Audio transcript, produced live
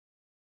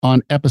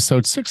On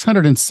episode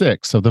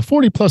 606 of the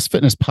 40 Plus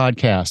Fitness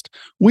Podcast,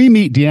 we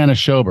meet Deanna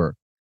Schober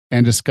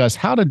and discuss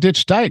how to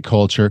ditch diet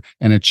culture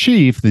and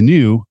achieve the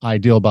new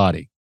ideal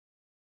body.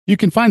 You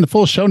can find the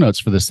full show notes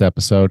for this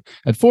episode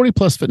at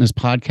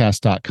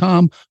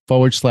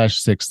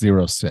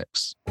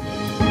 40plusfitnesspodcast.com/606.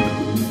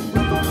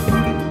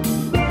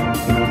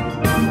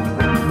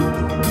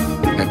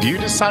 Have you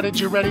decided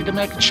you're ready to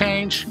make a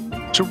change?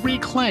 To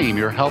reclaim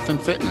your health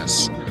and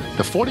fitness?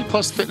 The 40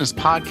 Plus Fitness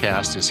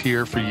Podcast is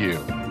here for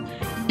you.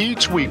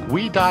 Each week,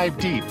 we dive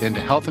deep into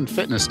health and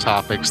fitness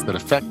topics that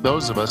affect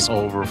those of us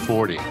over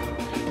 40.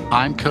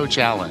 I'm Coach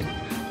Allen.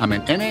 I'm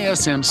an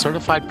NASM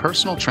certified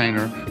personal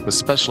trainer with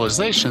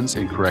specializations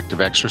in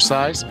corrective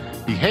exercise,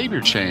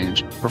 behavior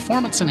change,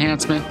 performance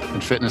enhancement,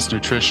 and fitness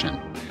nutrition.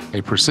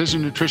 A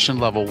Precision Nutrition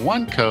Level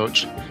 1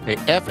 coach, a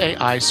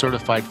FAI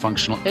certified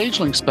functional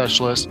age-linked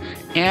specialist,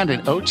 and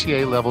an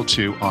OTA Level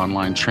 2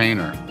 online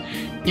trainer.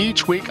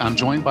 Each week, I'm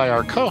joined by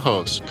our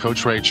co-host,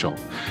 Coach Rachel.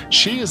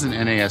 She is an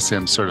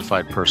NASM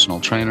certified personal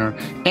trainer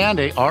and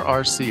a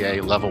RRCA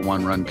Level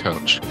 1 run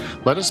coach.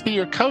 Let us be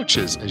your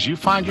coaches as you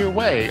find your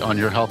way on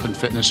your health and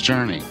fitness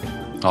journey.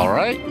 All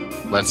right,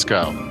 let's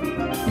go.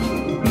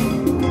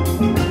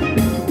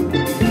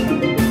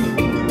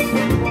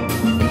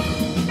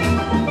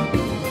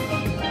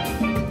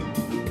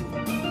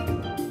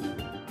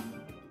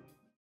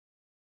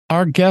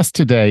 Our guest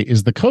today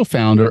is the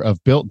co-founder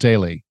of Built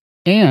Daily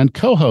and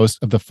co-host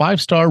of the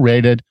 5-star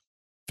rated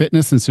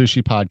Fitness and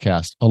Sushi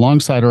Podcast,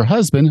 alongside her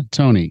husband,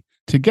 Tony.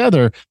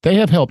 Together, they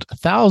have helped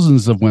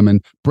thousands of women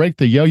break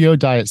the yo-yo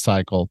diet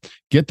cycle,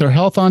 get their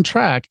health on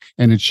track,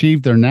 and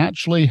achieve their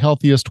naturally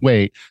healthiest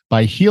weight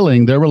by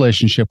healing their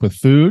relationship with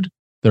food,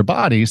 their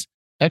bodies,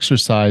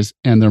 exercise,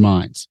 and their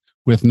minds.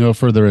 With no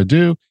further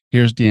ado,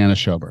 here's Deanna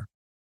Schober.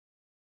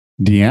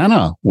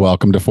 Deanna,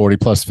 welcome to 40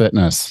 Plus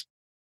Fitness.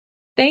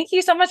 Thank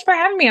you so much for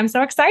having me. I'm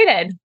so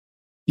excited.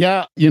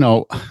 Yeah,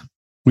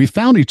 we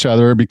found each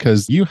other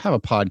because you have a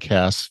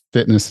podcast,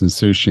 Fitness and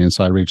Sushi, and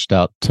so I reached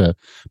out to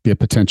be a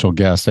potential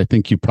guest. I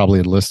think you probably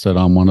had listed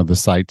on one of the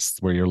sites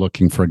where you're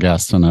looking for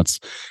guests, and that's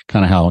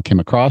kind of how I came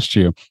across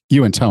you.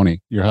 You and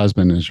Tony, your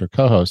husband, is your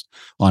co-host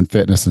on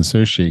Fitness and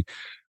Sushi.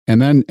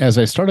 And then as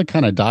I started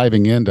kind of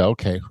diving into,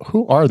 okay,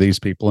 who are these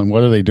people and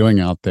what are they doing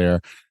out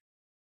there?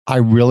 I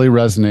really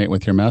resonate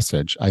with your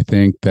message. I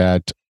think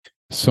that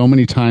so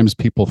many times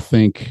people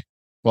think,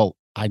 well,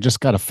 I just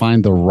got to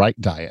find the right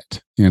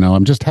diet. I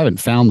just haven't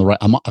found the right.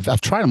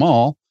 I've tried them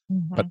all,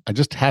 but I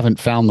just haven't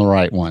found the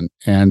right one.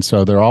 And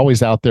so they're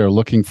always out there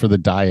looking for the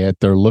diet.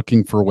 They're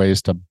looking for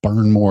ways to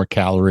burn more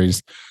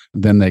calories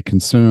than they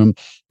consume.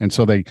 And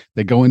so they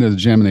go into the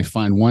gym and they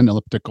find one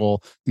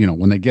elliptical.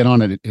 When they get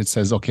on it, it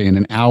says, okay, in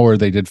an hour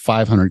they did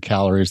 500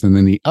 calories. And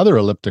then the other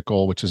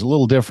elliptical, which is a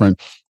little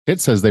different,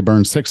 it says they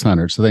burned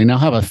 600. So they now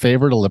have a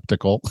favorite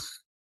elliptical.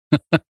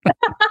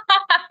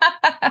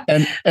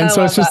 And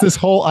so it's just this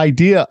whole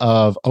idea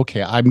of,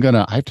 okay, I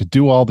have to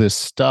do all this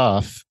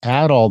stuff,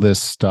 add all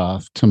this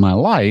stuff to my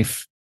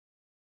life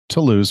to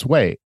lose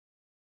weight.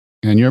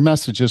 And your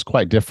message is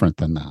quite different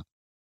than that.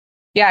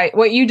 Yeah.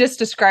 What you just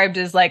described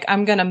is like,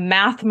 I'm going to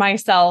math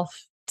myself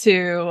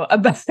to a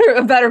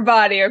better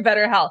body or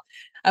better health.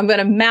 I'm going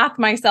to math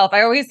myself.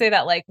 I always say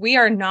that, like, we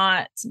are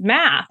not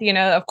math,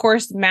 of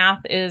course, math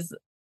is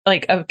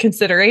like a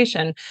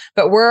consideration,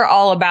 but we're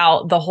all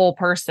about the whole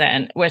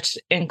person, which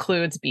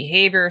includes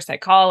behavior,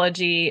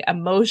 psychology,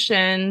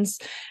 emotions,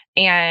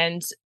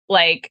 and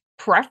like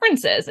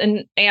preferences.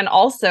 And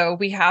also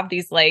we have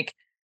these like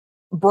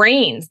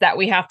brains that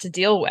we have to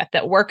deal with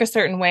that work a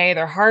certain way.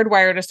 They're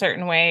hardwired a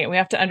certain way. And we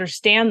have to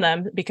understand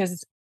them,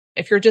 because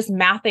if you're just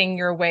mathing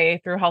your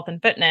way through health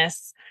and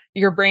fitness,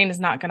 your brain is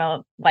not going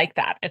to like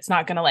that. It's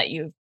not going to let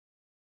you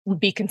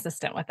be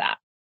consistent with that.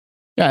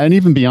 Yeah, and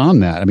even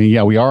beyond that, we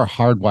are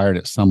hardwired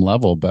at some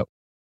level, but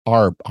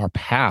our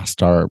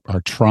past, our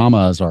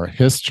traumas, our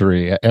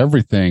history,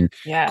 everything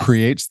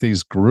creates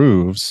these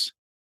grooves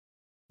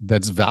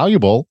that's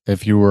valuable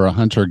if you were a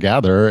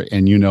hunter-gatherer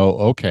and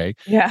okay,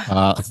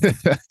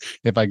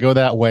 if I go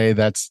that way,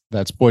 that's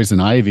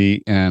poison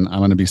ivy and I'm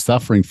going to be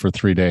suffering for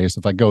 3 days.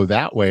 If I go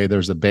that way,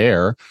 there's a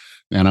bear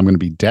and I'm going to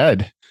be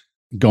dead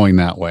going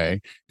that way.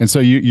 And so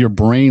your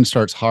brain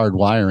starts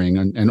hardwiring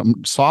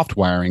and soft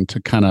wiring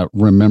to kind of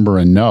remember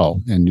and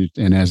know. And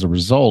as a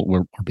result,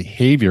 our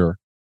behavior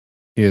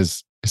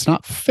it's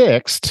not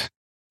fixed,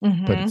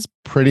 but it's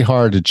pretty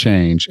hard to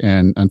change.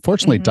 And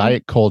unfortunately,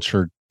 diet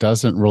culture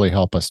doesn't really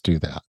help us do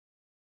that.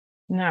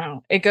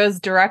 No, it goes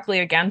directly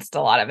against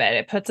a lot of it.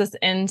 It puts us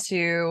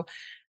into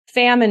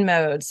famine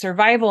mode,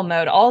 survival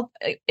mode.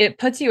 It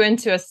puts you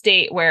into a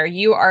state where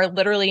you are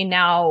literally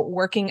now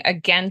working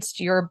against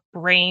your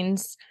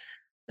brain's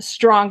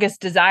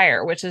strongest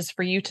desire, which is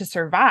for you to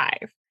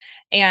survive.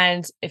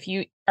 And if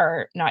you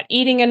are not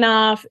eating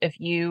enough, if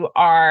you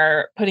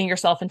are putting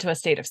yourself into a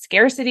state of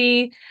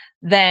scarcity,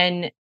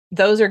 then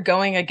those are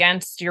going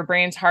against your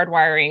brain's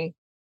hardwiring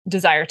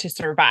desire to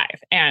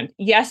survive. And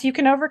yes, you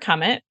can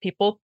overcome it.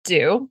 People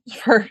do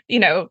for,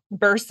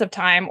 bursts of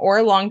time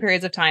or long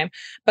periods of time,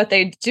 but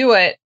they do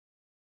it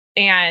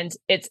And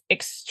it's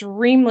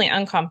extremely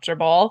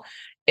uncomfortable.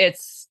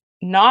 It's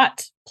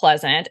not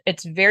pleasant.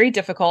 It's very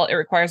difficult. It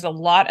requires a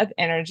lot of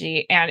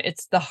energy, and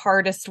it's the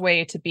hardest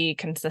way to be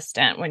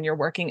consistent when you're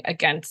working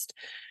against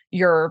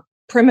your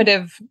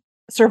primitive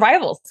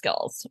survival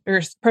skills,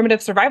 your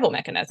primitive survival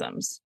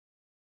mechanisms.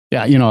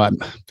 Yeah,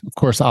 of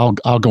course, I'll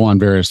go on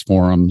various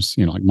forums,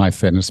 like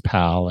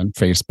MyFitnessPal and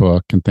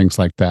Facebook and things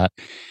like that.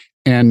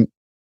 And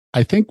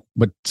I think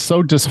what's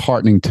so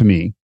disheartening to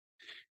me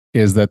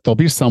is that there'll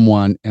be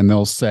someone and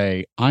they'll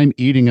say, "I'm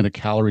eating at a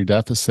calorie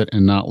deficit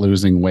and not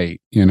losing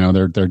weight."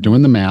 They're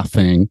doing the math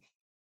thing,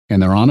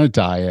 and they're on a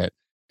diet,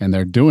 and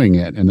they're doing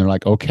it, and they're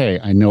like, "Okay,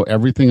 I know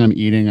everything I'm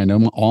eating. I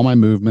know all my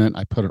movement.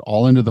 I put it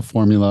all into the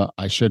formula.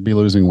 I should be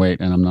losing weight,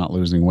 and I'm not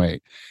losing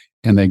weight."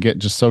 And they get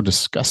just so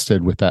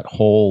disgusted with that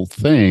whole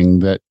thing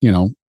that,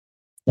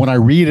 when I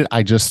read it,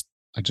 I just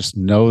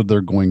know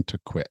they're going to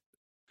quit.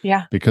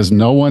 Yeah. Because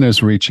no one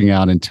is reaching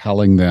out and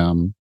telling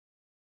them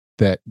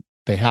that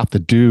they have to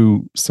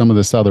do some of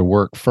this other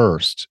work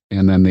first,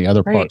 and then the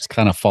other parts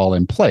kind of fall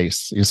in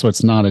place. So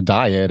it's not a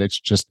diet. It's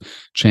just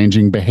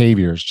changing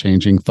behaviors,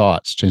 changing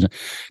thoughts,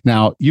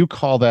 Now, you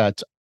call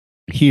that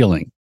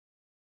healing.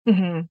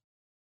 Mm-hmm.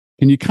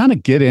 Can you kind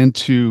of get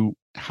into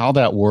how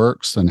that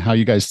works and how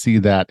you guys see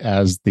that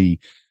as the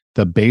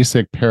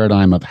basic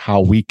paradigm of how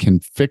we can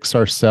fix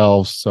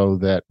ourselves so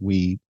that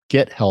we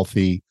get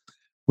healthy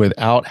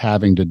without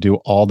having to do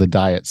all the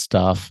diet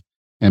stuff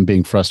and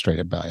being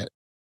frustrated by it?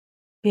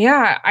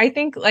 Yeah, I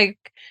think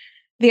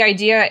the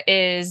idea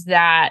is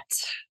that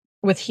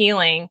with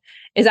healing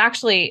is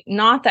actually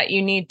not that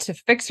you need to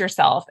fix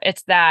yourself.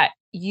 It's that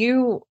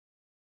you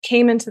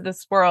came into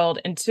this world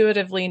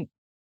intuitively,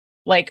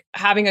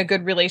 having a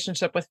good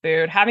relationship with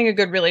food, having a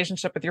good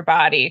relationship with your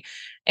body,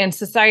 and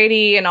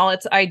society and all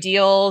its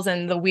ideals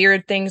and the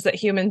weird things that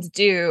humans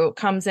do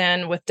comes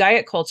in with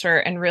diet culture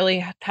and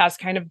really has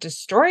kind of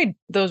destroyed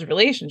those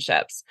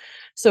relationships.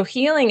 So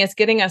healing is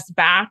getting us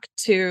back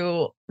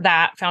to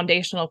that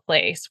foundational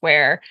place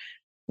where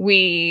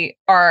we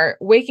are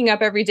waking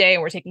up every day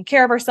and we're taking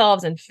care of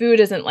ourselves, and food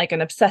isn't like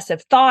an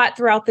obsessive thought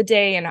throughout the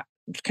day, and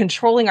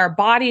controlling our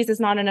bodies is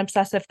not an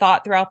obsessive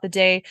thought throughout the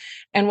day.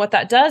 And what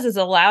that does is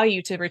allow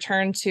you to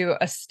return to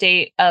a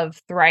state of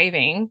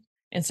thriving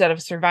instead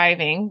of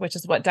surviving, which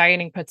is what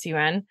dieting puts you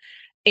in.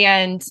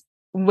 And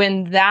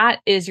when that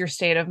is your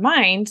state of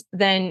mind,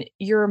 then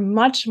you're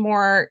much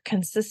more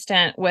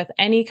consistent with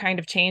any kind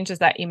of changes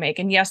that you make.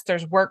 And yes,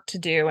 there's work to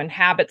do and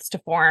habits to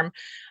form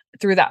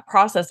through that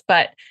process.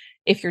 But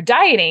if you're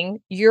dieting,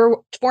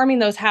 you're forming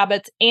those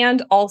habits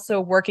and also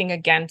working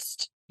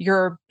against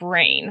your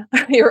brain.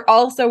 You're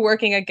also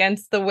working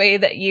against the way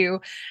that you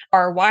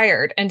are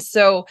wired. And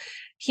so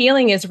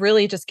healing is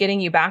really just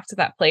getting you back to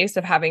that place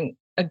of having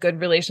a good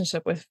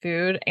relationship with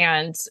food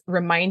and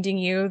reminding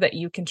you that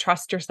you can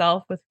trust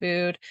yourself with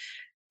food.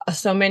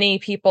 So many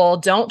people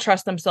don't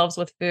trust themselves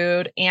with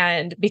food,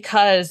 and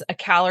because a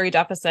calorie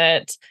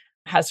deficit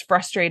has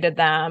frustrated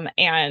them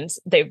and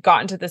they've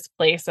gotten to this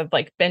place of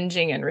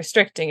binging and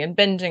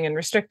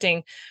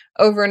restricting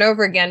over and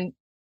over again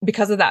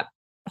because of that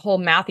whole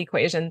math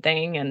equation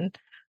thing and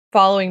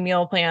following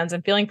meal plans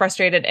and feeling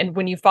frustrated. And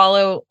when you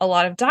follow a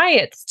lot of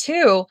diets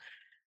too,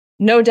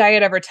 no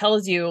diet ever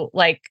tells you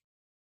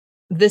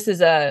this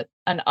is an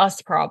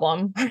us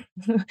problem.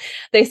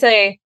 They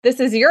say, this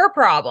is your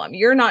problem.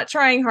 You're not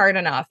trying hard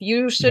enough.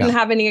 You shouldn't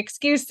have any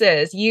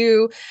excuses.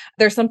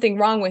 There's something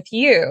wrong with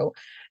you.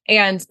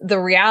 And the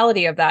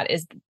reality of that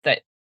is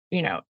that,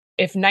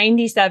 if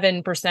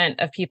 97%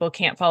 of people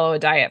can't follow a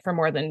diet for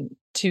more than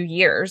 2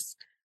 years,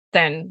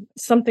 then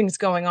something's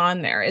going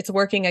on there. It's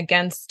working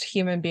against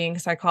human being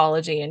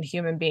psychology and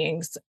human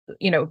beings,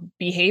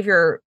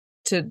 behavior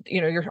to,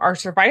 our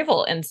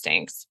survival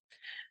instincts.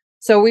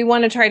 So we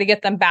want to try to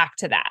get them back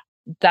to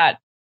that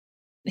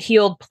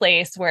healed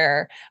place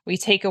where we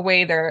take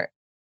away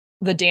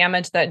the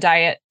damage that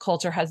diet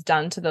culture has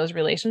done to those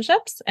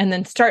relationships and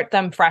then start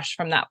them fresh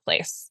from that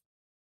place.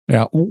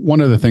 Yeah.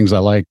 One of the things I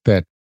like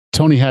that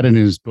Tony had in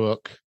his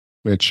book,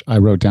 which I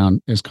wrote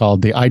down, is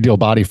called The Ideal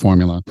Body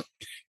Formula.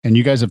 And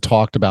you guys have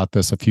talked about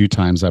this a few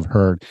times, I've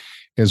heard,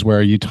 is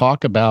where you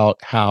talk about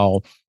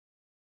how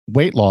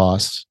weight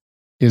loss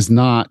is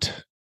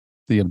not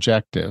the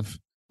objective.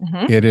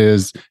 Mm-hmm. It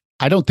is,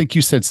 I don't think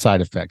you said side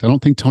effect. I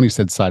don't think Tony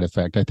said side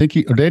effect. I think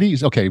did he?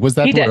 Okay. Was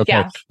that he the did, word? Okay.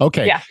 Yeah.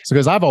 Okay. Yeah. So,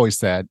 because I've always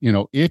said,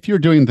 if you're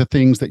doing the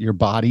things that your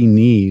body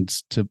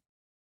needs to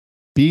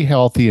be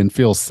healthy and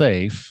feel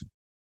safe,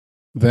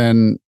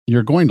 then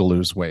you're going to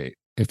lose weight.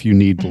 If you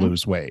need to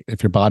lose weight,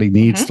 if your body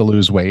needs to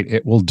lose weight,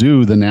 it will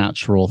do the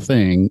natural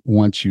thing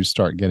once you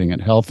start getting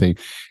it healthy.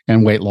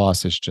 And weight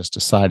loss is just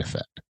a side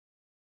effect.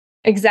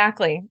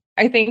 Exactly.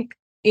 I think,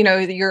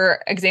 your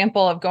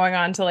example of going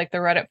on to the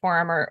Reddit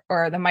forum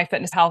or the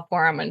MyFitnessPal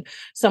forum, and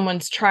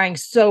someone's trying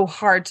so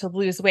hard to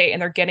lose weight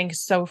and they're getting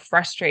so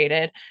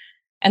frustrated.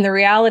 And the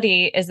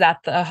reality is that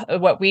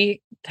what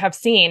we have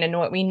seen and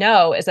what we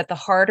know is that the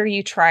harder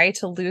you try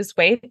to lose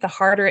weight, the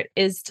harder it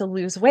is to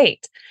lose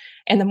weight.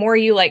 And the more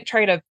you like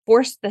try to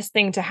force this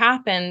thing to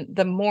happen,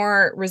 the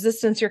more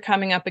resistance you're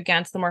coming up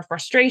against, the more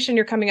frustration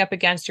you're coming up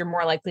against, you're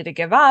more likely to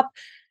give up.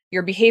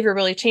 Your behavior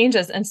really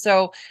changes. And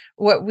so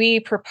what we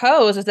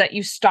propose is that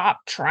you stop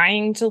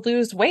trying to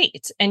lose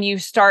weight and you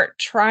start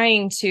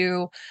trying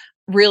to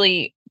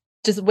really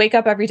just wake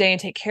up every day and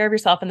take care of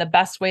yourself in the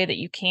best way that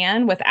you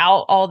can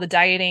without all the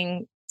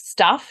dieting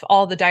stuff,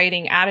 all the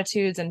dieting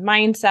attitudes and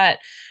mindset,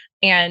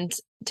 and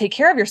take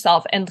care of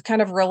yourself and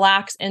kind of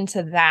relax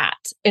into that.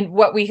 And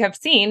what we have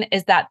seen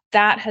is that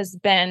that has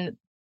been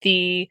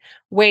the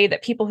way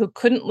that people who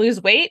couldn't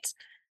lose weight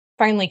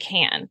finally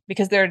can,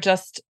 because they're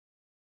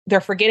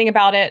forgetting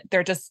about it.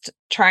 They're just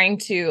trying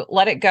to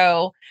let it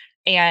go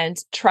and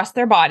trust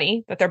their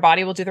body, that their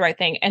body will do the right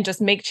thing, and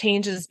just make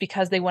changes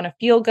because they want to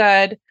feel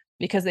good,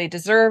 because they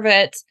deserve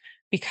it,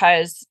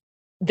 because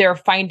they're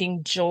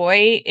finding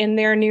joy in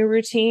their new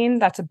routine.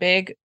 That's a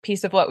big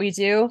piece of what we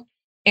do.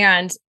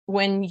 And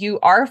when you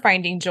are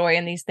finding joy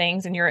in these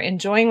things and you're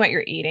enjoying what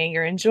you're eating,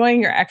 you're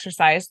enjoying your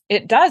exercise,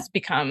 it does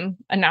become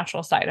a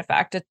natural side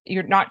effect.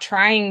 You're not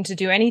trying to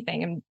do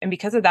anything. And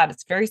because of that,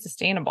 it's very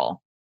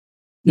sustainable.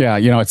 Yeah,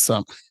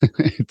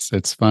 it's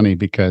it's funny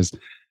because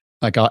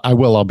like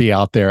I'll be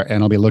out there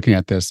and I'll be looking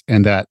at this,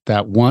 and that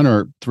 1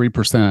 or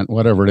 3%,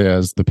 whatever it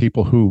is, the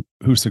people who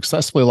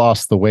successfully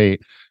lost the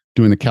weight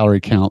doing the calorie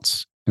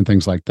counts and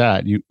things like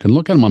that, you can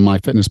look at them on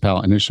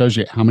MyFitnessPal and it shows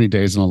you how many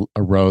days in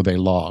a row they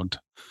logged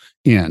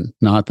in.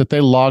 Not that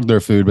they logged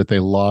their food, but they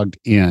logged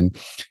in.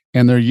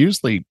 And they're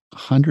usually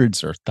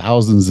hundreds or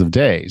thousands of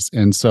days.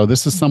 And so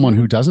this is someone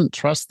who doesn't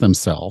trust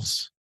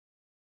themselves.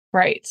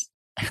 Right.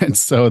 And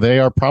so they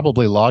are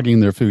probably logging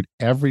their food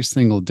every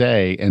single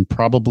day and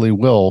probably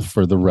will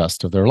for the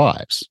rest of their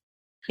lives.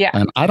 Yeah.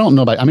 And I don't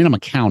know I'm an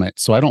accountant,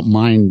 so I don't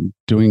mind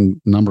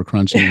doing number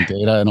crunching and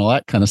data and all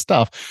that kind of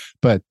stuff.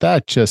 But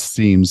that just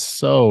seems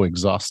so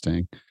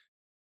exhausting.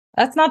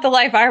 That's not the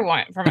life I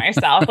want for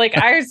myself. Like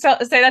I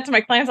say that to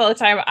my clients all the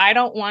time. I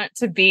don't want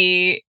to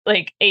be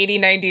like 80,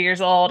 90 years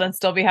old and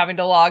still be having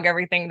to log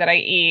everything that I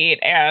eat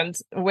and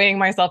weighing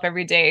myself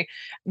every day.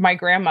 My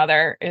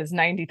grandmother is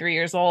 93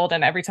 years old.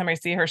 And every time I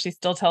see her, she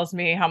still tells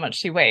me how much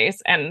she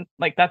weighs. And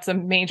like, that's a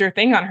major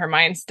thing on her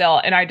mind still.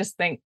 And I just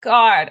think,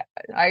 God,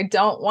 I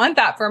don't want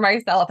that for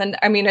myself. And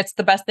I mean, it's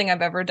the best thing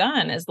I've ever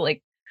done is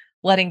like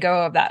letting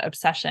go of that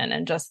obsession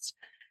and just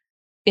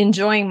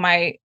enjoying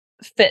my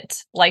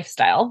fit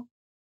lifestyle.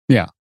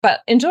 Yeah.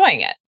 But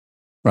enjoying it.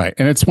 Right.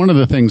 And it's one of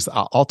the things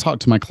I'll talk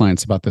to my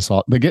clients about this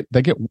all. They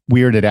get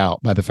weirded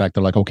out by the fact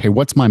they're like, okay,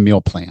 what's my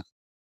meal plan?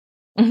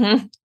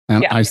 Mm-hmm.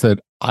 And I said,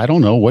 I don't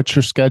know. What's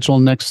your schedule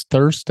next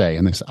Thursday?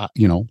 And they said,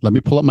 let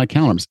me pull up my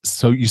calendar.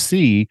 So you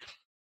see,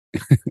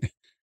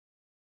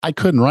 I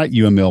couldn't write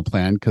you a meal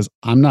plan because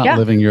I'm not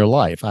living your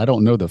life. I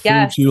don't know the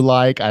foods you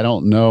like. I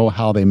don't know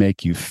how they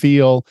make you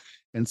feel.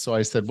 And so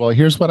I said, well,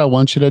 here's what I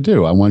want you to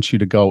do. I want you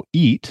to go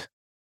eat.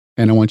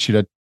 And I want you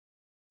to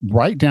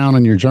write down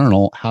in your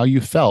journal how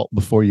you felt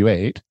before you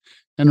ate,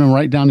 and then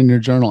write down in your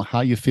journal how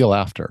you feel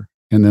after,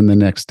 and then the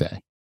next day.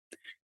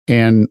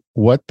 And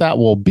what that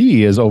will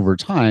be is over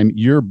time,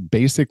 you're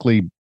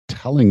basically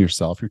telling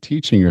yourself, you're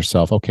teaching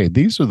yourself, okay,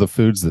 these are the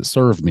foods that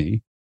serve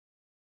me,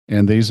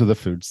 and these are the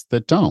foods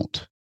that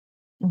don't.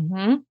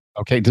 Mm-hmm.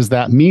 Okay, does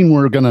that mean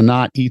we're going to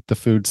not eat the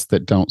foods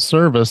that don't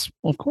serve us?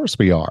 Well, of course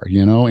we are.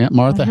 Aunt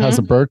Martha has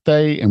a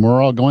birthday and we're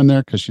all going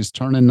there because she's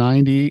turning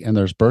 90 and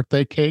there's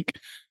birthday cake.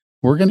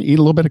 We're going to eat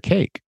a little bit of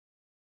cake.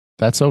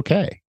 That's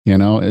okay.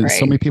 Right.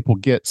 So many people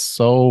get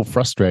so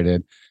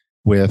frustrated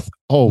with,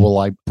 oh, well,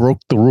 I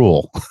broke the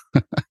rule.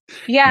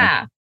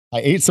 Yeah. I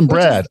ate some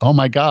bread. Oh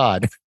my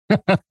God.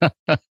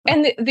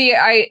 And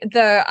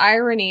the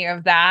irony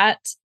of that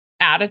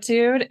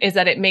attitude is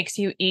that it makes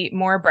you eat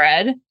more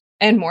bread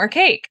and more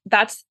cake.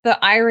 That's the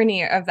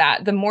irony of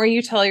that. The more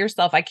you tell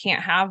yourself, I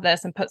can't have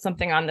this, and put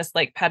something on this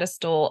like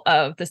pedestal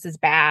of this is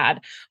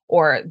bad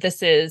or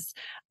this is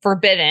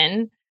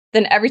forbidden,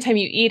 then every time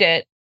you eat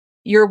it,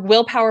 your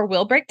willpower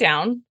will break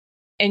down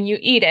and you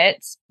eat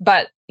it,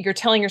 but you're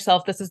telling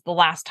yourself this is the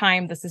last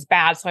time, this is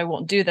bad, so I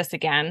won't do this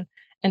again.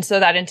 And so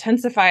that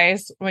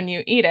intensifies when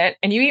you eat it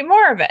and you eat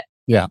more of it.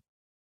 Yeah.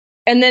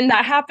 And then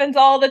that happens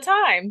all the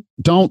time.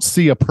 Don't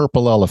see a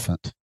purple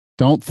elephant.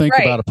 Don't think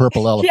about a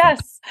purple elephant.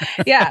 Yes.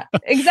 Yeah,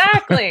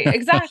 exactly.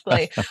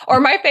 Exactly. Or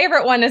my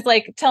favorite one is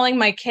like telling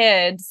my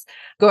kids,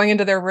 going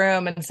into their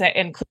room and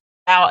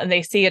out, and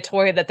they see a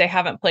toy that they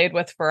haven't played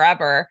with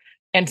forever.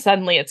 And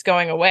suddenly it's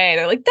going away.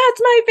 They're like,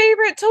 that's my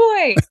favorite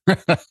toy.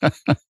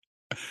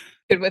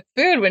 With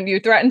food, when you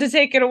threaten to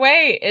take it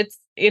away, it's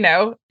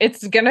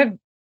going to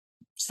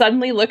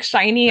suddenly look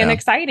shiny and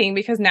exciting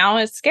because now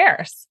it's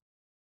scarce.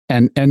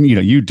 And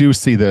you do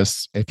see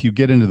this if you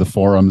get into the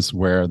forums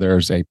where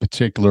there's a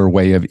particular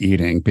way of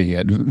eating, be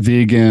it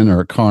vegan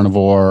or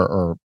carnivore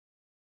or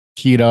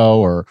keto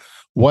or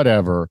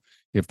whatever.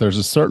 If there's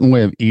a certain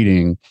way of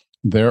eating,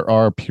 there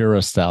are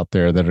purists out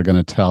there that are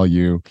going to tell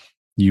you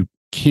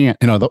can't.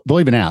 They'll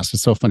even ask.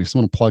 It's so funny.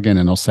 Someone will plug in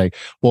and they'll say,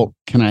 "Well,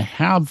 can I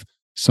have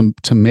some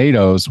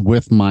tomatoes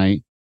with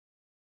my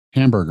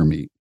hamburger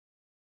meat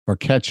or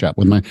ketchup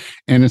with my,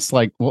 and it's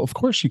like, well, of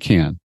course you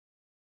can.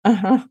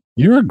 Uh-huh.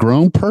 You're a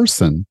grown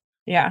person.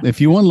 Yeah.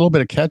 If you want a little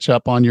bit of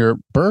ketchup on your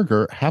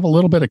burger, have a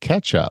little bit of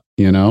ketchup,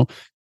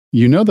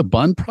 the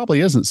bun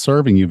probably isn't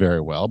serving you very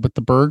well, but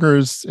the burger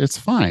it's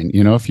fine.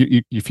 If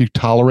you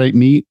tolerate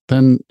meat,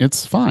 then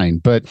it's fine.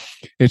 But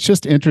it's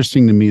just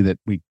interesting to me that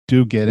we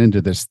do get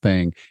into this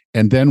thing,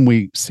 and then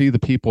we see the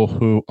people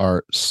who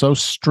are so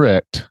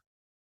strict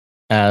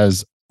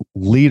as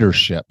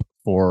leadership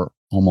for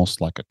almost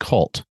like a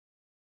cult.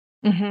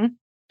 Mm-hmm.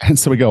 And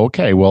so we go,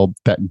 okay, well,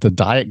 that the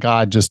diet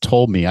god just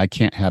told me I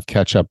can't have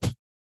ketchup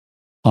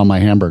on my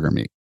hamburger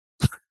meat.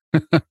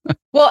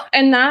 Well,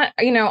 and that,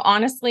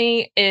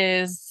 honestly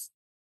is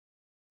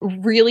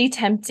really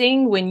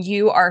tempting when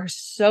you are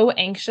so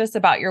anxious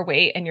about your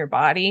weight and your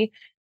body.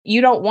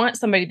 You don't want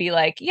somebody to be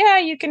like, yeah,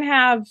 you can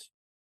have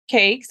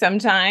cake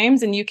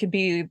sometimes and you could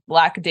be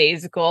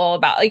lackadaisical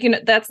about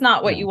that's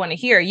not what you want to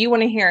hear. You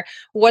want to hear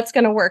what's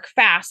going to work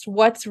fast,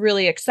 what's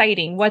really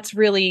exciting, what's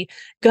really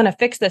going to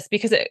fix this,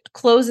 because it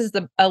closes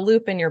a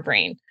loop in your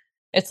brain.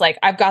 It's like,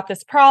 I've got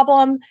this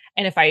problem,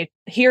 and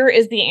here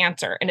is the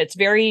answer, and it's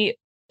very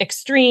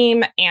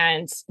extreme,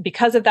 and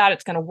because of that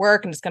it's going to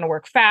work, and it's going to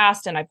work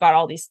fast, and I've got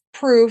all these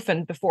proof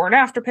and before and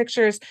after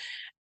pictures,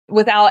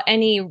 without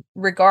any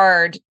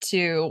regard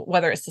to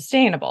whether it's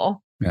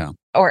sustainable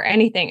or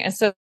anything. And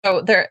so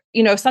there,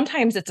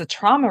 sometimes it's a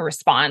trauma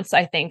response.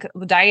 I think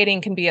dieting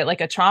can be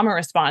like a trauma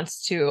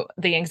response to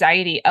the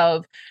anxiety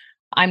of,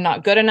 I'm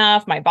not good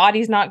enough, my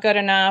body's not good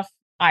enough,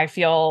 I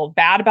feel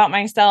bad about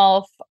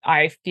myself,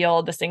 I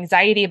feel this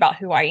anxiety about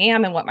who I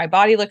am and what my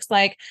body looks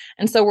like.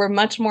 And so we're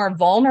much more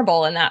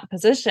vulnerable in that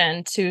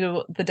position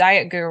to the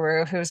diet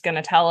guru who's going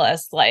to tell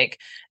us, like,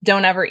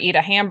 don't ever eat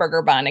a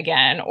hamburger bun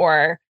again,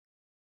 or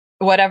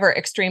whatever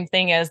extreme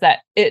thing is, that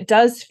it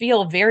does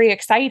feel very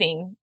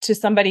exciting to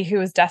somebody who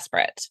is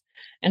desperate.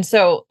 And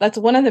so that's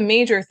one of the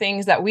major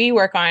things that we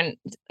work on,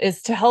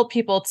 is to help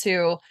people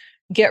to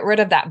get rid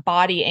of that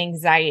body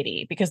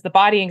anxiety, because the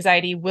body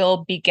anxiety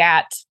will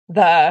beget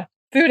the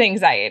food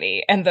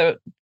anxiety, and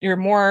you're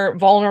more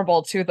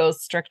vulnerable to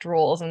those strict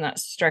rules and that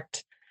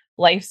strict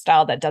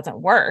lifestyle that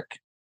doesn't work,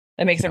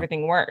 that makes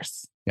everything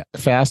worse. Yeah.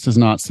 Fast is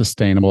not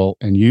sustainable,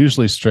 and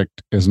usually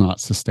strict is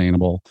not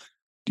sustainable.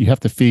 You have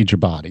to feed your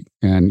body,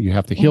 and you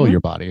have to heal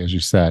your body, as you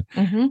said.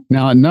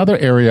 Now, another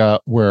area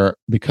where,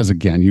 because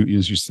again,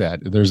 as you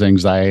said, there's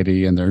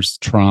anxiety and there's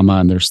trauma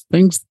and there's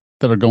things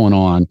that are going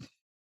on.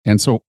 And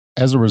so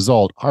as a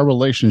result, our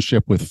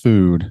relationship with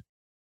food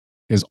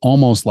is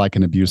almost like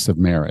an abusive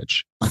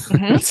marriage.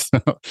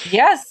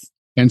 Yes.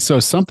 And so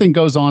something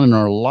goes on in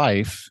our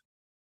life,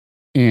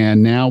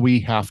 and now we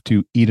have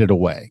to eat it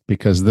away,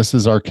 because this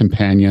is our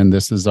companion,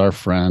 this is our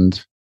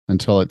friend,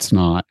 until it's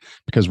not,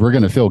 because we're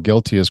going to feel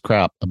guilty as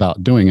crap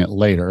about doing it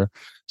later.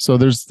 So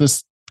there's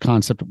this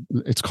concept,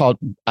 it's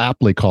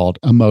aptly called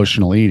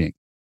emotional eating.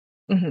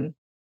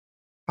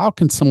 How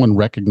can someone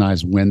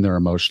recognize when they're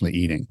emotionally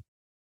eating?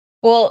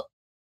 Well,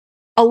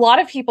 a lot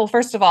of people,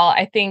 first of all,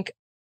 I think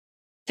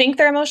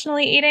they're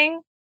emotionally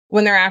eating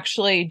when they're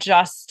actually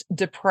just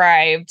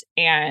deprived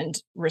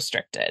and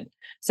restricted.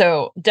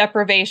 So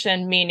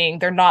deprivation, meaning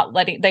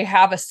they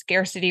have a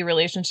scarcity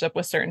relationship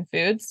with certain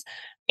foods,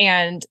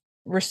 and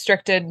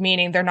restricted,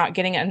 meaning they're not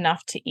getting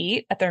enough to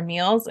eat at their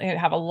meals. I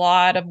have a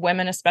lot of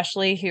women,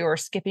 especially, who are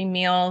skipping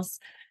meals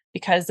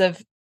because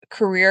of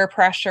career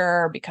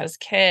pressure, or because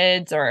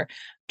kids, or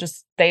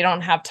just they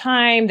don't have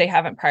time, they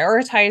haven't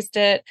prioritized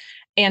it.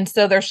 And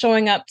so they're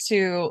showing up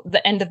to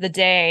the end of the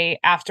day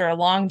after a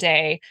long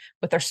day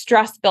with their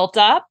stress built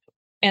up,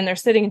 and they're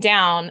sitting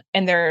down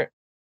and they're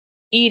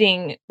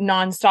eating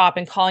nonstop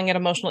and calling it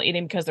emotional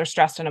eating because they're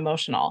stressed and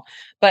emotional.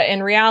 But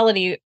in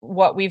reality,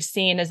 what we've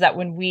seen is that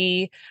when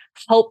we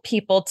help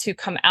people to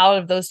come out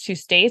of those two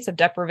states of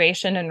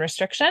deprivation and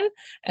restriction,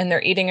 and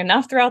they're eating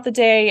enough throughout the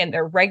day, and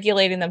they're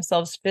regulating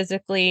themselves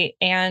physically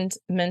and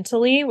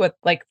mentally, with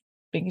like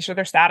making sure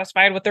they're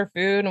satisfied with their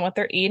food and what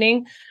they're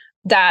eating,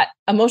 that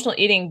emotional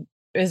eating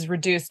is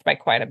reduced by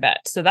quite a bit.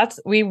 So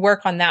we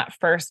work on that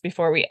first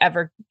before we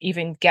ever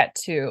even get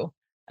to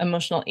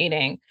emotional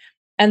eating.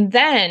 And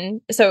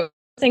then, so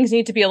things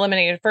need to be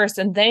eliminated first,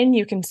 and then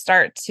you can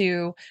start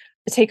to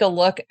take a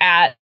look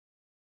at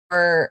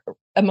our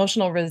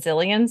emotional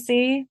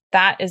resiliency.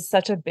 That is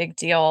such a big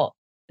deal.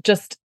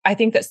 I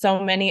think that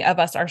so many of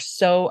us are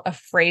so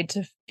afraid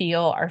to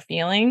feel our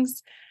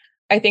feelings.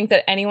 I think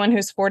that anyone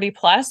who's 40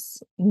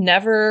 plus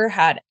never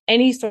had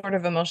any sort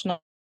of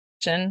emotional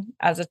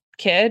as a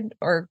kid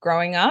or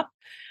growing up.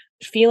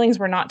 Feelings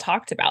were not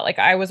talked about. Like,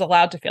 I was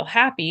allowed to feel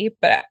happy,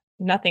 but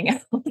nothing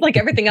else. Like,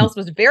 everything else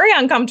was very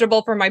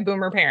uncomfortable for my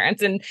boomer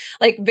parents, and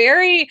like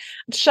very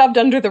shoved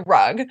under the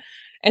rug,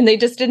 and they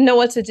just didn't know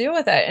what to do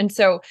with it. And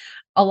so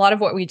a lot of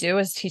what we do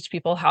is teach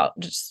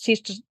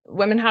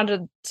women how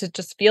to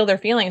just feel their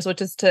feelings,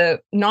 which is to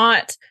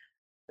not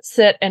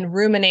sit and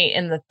ruminate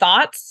in the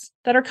thoughts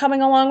that are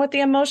coming along with the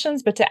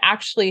emotions, but to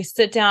actually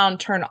sit down,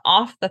 turn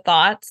off the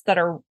thoughts that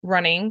are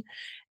running,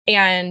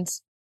 and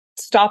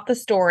stop the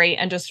story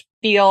and just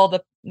feel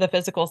the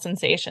physical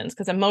sensations,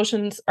 because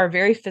emotions are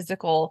very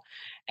physical,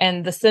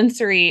 and the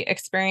sensory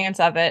experience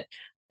of it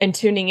and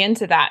tuning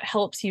into that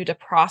helps you to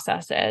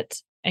process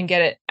it and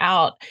get it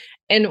out.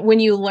 And when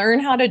you learn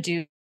how to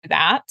do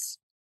that,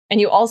 and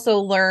you also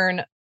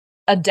learn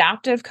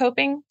adaptive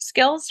coping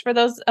skills for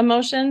those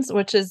emotions,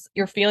 which is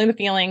you're feeling the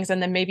feelings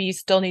and then maybe you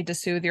still need to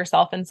soothe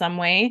yourself in some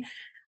way.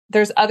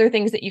 There's other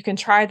things that you can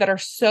try that are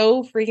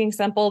so freaking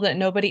simple that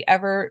nobody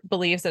ever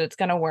believes that it's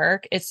going to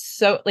work. It's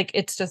so like,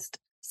 it's just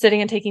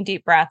sitting and taking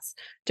deep breaths,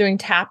 doing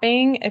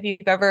tapping. If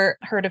you've ever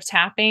heard of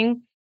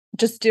tapping,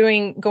 just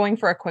going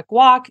for a quick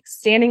walk,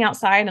 standing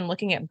outside and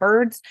looking at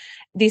birds.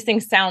 These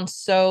things sound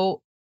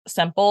so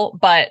simple,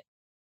 but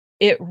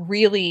it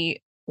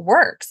really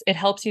works. It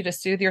helps you to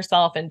soothe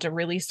yourself and to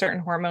release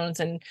certain hormones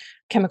and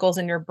chemicals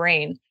in your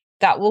brain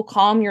that will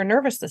calm your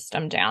nervous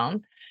system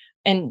down.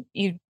 And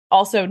you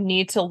also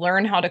need to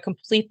learn how to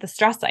complete the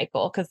stress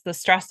cycle, because the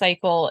stress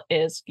cycle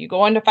is you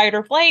go into fight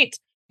or flight,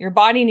 your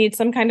body needs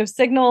some kind of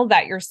signal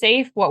that you're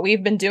safe. What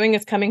we've been doing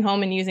is coming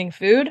home and using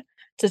food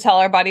to tell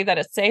our body that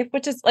it's safe,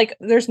 which is like,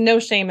 there's no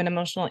shame in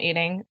emotional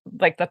eating.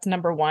 Like that's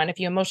number one. If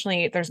you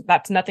emotionally eat,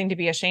 that's nothing to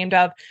be ashamed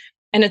of.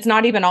 And it's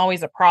not even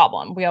always a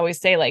problem. We always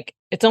say like,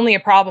 it's only a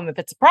problem if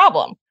it's a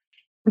problem.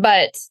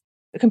 But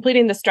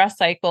completing the stress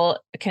cycle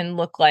can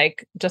look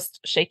like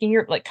just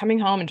coming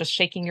home and just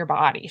shaking your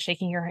body,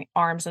 shaking your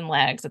arms and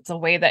legs. It's a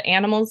way that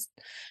animals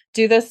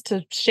do this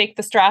to shake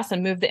the stress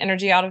and move the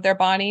energy out of their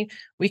body.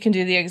 We can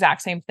do the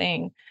exact same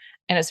thing.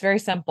 And it's very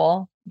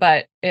simple,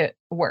 but it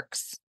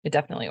works. It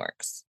definitely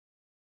works.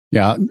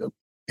 Yeah.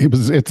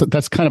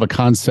 That's kind of a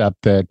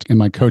concept that in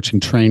my coaching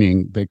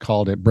training, they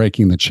called it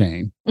breaking the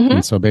chain. Mm-hmm.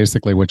 And so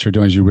basically what you're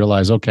doing is you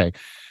realize, okay,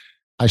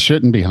 I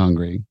shouldn't be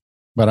hungry,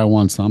 but I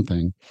want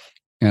something.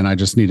 And I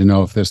just need to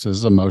know if this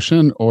is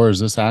emotion or is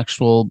this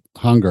actual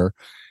hunger.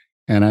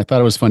 And I thought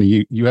it was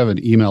funny. You have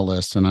an email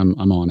list and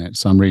I'm on it.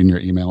 So I'm reading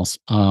your emails.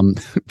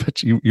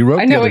 But you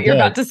wrote, I know what you're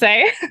about to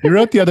say. You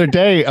wrote the other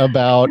day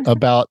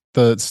about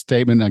the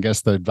statement. I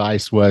guess the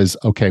advice was,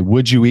 okay,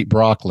 would you eat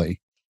broccoli?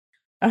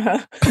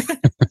 Uh-huh.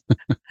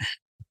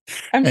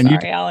 I'm and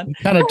sorry, Alan. You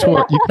kind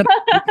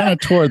of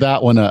tore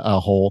that one a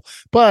hole.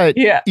 But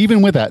yeah,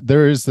 even with that,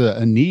 there is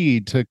a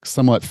need to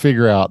somewhat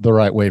figure out the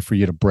right way for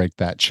you to break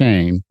that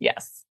chain.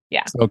 Yes.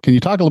 Yeah. So can you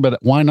talk a little bit,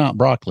 why not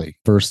broccoli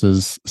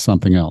versus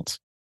something else?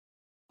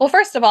 Well,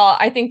 first of all,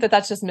 I think that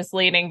that's just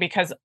misleading,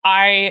 because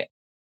I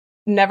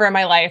never in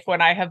my life,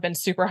 when I have been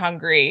super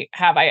hungry,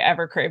 have I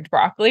ever craved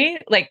broccoli.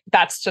 Like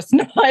that's just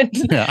not,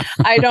 yeah.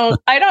 I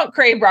don't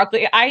crave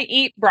broccoli. I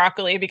eat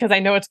broccoli because I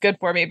know it's good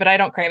for me, but I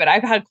don't crave it.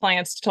 I've had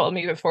clients told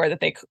me before that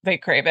they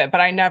crave it,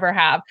 but I never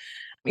have.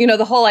 You know,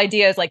 the whole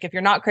idea is like, if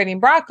you're not craving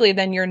broccoli,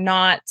 then you're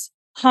not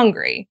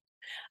hungry.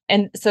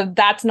 And so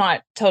that's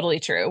not totally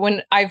true.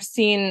 When I've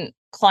seen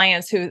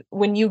clients who,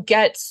 when you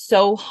get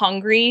so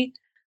hungry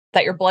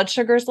that your blood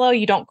sugar is low,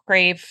 you don't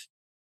crave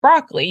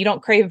broccoli. You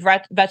don't crave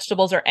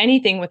vegetables or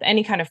anything with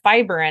any kind of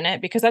fiber in it,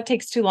 because that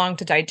takes too long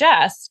to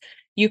digest.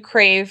 You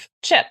crave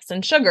chips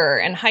and sugar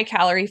and high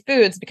calorie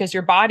foods because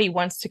your body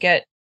wants to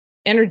get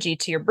energy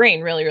to your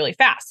brain really, really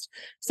fast.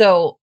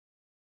 So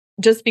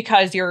just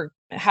because you're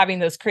having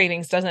those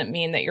cravings doesn't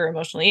mean that you're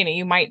emotionally eating.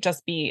 You might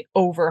just be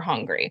over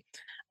hungry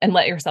and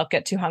let yourself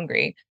get too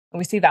hungry. And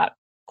we see that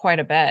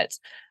quite a bit.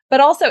 But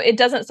also it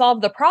doesn't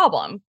solve the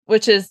problem,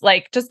 which is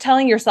like just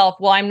telling yourself,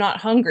 well, I'm not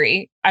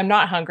hungry.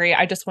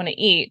 I just want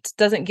to eat,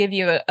 doesn't give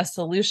you a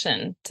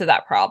solution to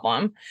that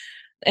problem.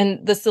 And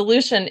the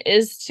solution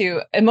is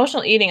to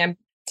emotional eating. I'm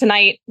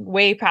tonight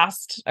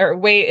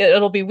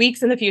it'll be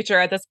weeks in the future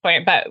at this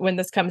point, but when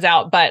this comes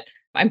out, but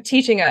I'm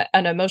teaching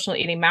an emotional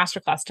eating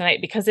masterclass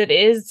tonight, because it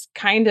is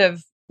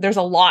there's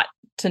a lot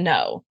to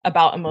know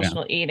about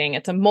emotional eating.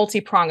 It's a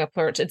multi-pronged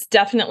approach. It's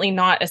definitely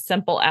not as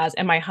simple as,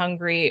 am I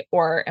hungry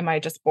or am I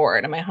just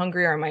bored? Am I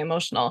hungry or am I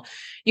emotional?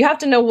 You have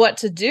to know what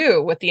to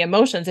do with the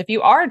emotions. If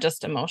you are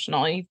just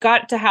emotional, you've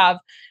got to have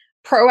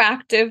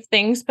proactive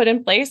things put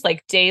in place.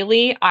 Like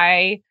daily,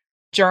 I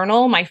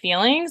journal my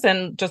feelings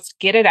and just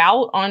get it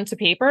out onto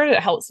paper. It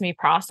helps me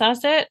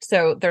process it.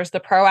 So there's the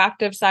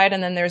proactive side,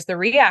 and then there's the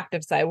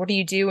reactive side. What do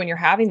you do when you're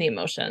having the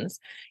emotions?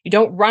 You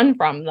don't run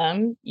from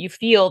them. You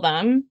feel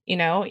them,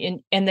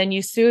 and then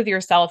you soothe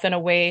yourself in a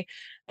way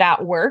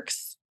that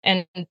works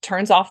and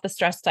turns off the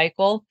stress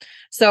cycle.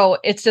 So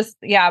it's just,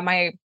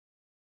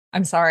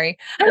 I'm sorry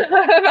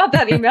about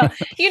that email.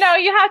 You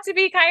have to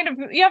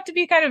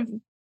be kind of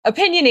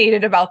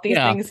opinionated about these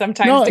things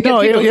sometimes to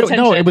get people's attention.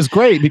 No, it was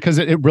great, because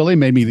it really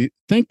made me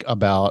think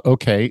about,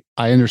 okay,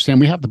 I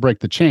understand we have to break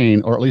the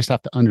chain, or at least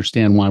have to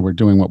understand why we're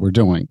doing what we're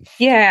doing.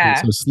 Yeah. And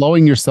so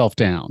slowing yourself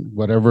down,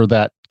 whatever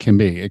that can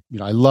be.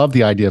 I love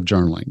the idea of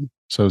journaling.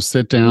 So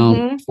sit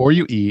down before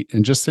you eat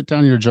and just sit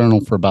down in your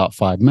journal for about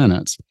 5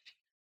 minutes.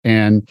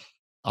 And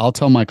I'll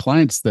tell my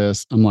clients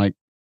this. I'm like,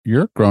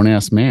 you're a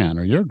grown-ass man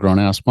or you're a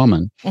grown-ass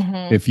woman.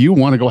 Mm-hmm. If you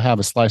want to go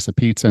have a slice of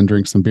pizza and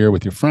drink some beer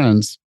with your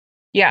friends,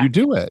 you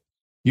do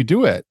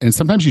it. And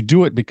sometimes you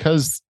do it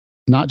because,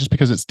 not just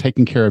because it's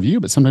taking care of you,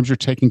 but sometimes you're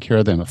taking care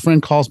of them. A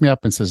friend calls me up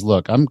and says,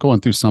 look, I'm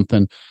going through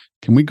something.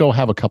 Can we go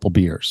have a couple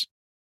beers?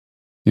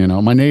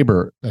 My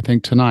neighbor, I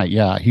think tonight,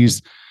 yeah,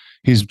 he's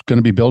going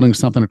to be building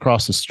something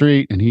across the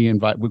street, and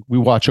we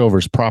watch over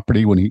his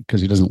property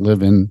because he doesn't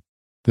live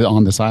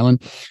on this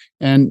island.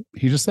 And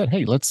he just said,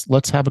 "Hey,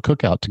 let's have a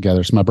cookout together.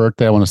 It's my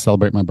birthday. I want to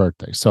celebrate my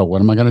birthday. So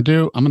what am I going to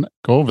do? I'm going to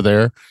go over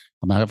there.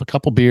 I'm going to have a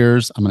couple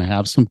beers. I'm going to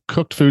have some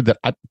cooked food that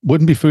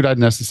wouldn't be food I'd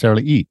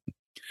necessarily eat.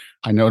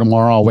 I know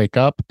tomorrow I'll wake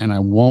up and I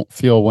won't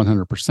feel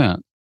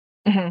 100%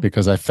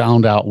 because I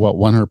found out what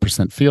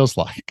 100% feels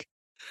like."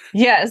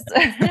 Yes.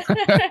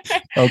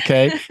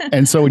 Okay.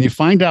 And so when you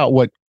find out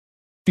what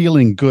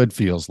feeling good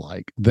feels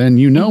like, then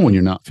when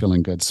you're not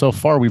feeling good. So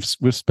far, we've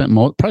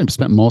probably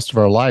spent most of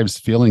our lives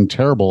feeling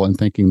terrible and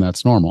thinking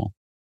that's normal.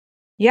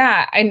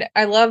 Yeah. And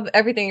I love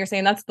everything you're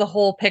saying. That's the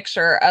whole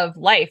picture of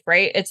life,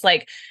 right? It's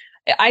like,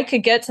 I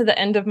could get to the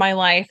end of my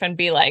life and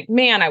be like,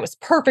 man, I was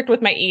perfect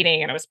with my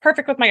eating and I was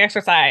perfect with my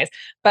exercise,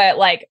 but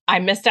like I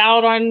missed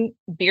out on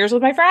beers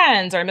with my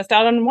friends, or I missed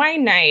out on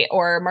wine night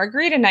or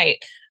margarita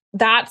night.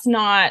 That's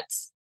not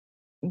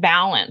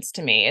balance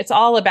to me. It's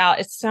all about,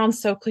 it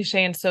sounds so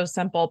cliche and so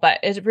simple, but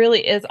it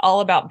really is all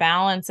about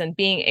balance and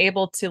being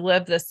able to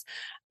live this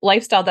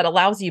lifestyle that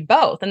allows you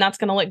both. And that's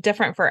going to look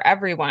different for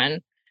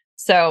everyone.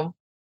 So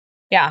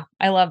yeah,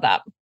 I love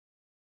that.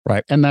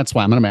 Right. And that's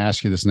why I'm going to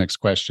ask you this next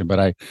question,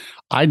 but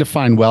I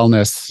define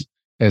wellness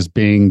as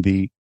being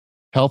the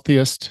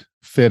healthiest,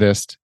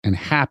 fittest, and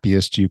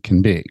happiest you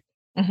can be.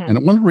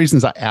 And one of the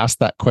reasons I asked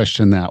that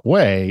question that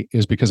way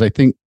is because I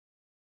think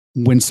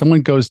when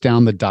someone goes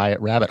down the diet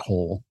rabbit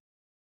hole,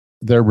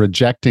 they're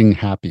rejecting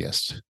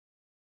happiest.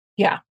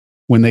 Yeah.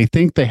 When they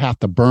think they have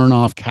to burn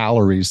off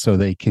calories so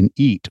they can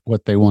eat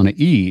what they want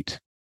to eat,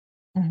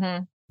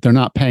 they're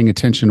not paying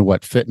attention to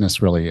what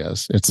fitness really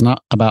is. It's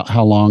not about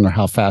how long or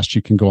how fast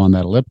you can go on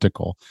that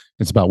elliptical.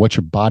 It's about what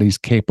your body's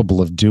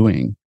capable of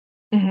doing.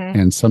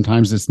 And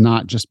sometimes it's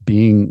not just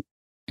being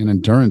an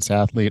endurance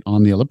athlete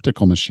on the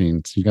elliptical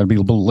machines. You got to be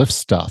able to lift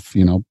stuff,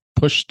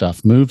 push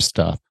stuff,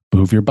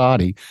 move your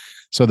body.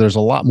 So there's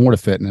a lot more to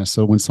fitness.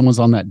 So when someone's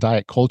on that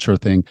diet culture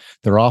thing,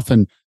 they're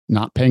often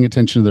not paying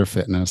attention to their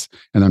fitness,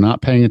 and they're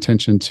not paying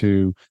attention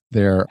to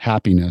their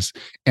happiness.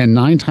 And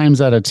 9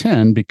 times out of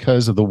 10,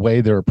 because of the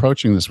way they're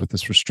approaching this with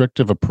this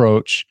restrictive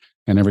approach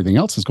and everything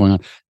else is going on,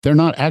 they're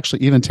not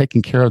actually even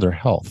taking care of their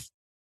health.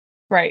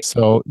 Right.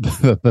 So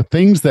the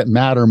things that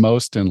matter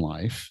most in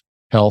life,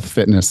 health,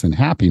 fitness, and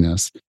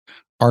happiness,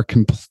 are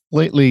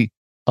completely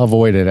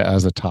avoided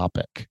as a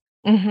topic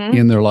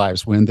in their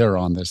lives when they're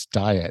on this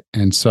diet.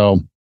 And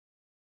so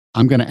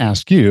I'm going to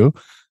ask you,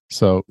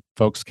 so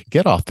folks can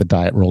get off the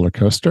diet roller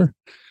coaster.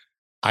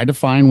 I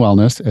define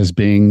wellness as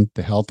being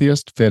the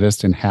healthiest,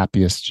 fittest, and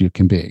happiest you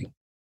can be.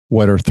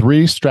 What are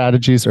 3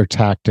 strategies or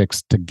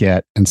tactics to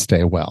get and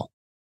stay well?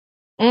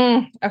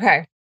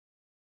 Okay.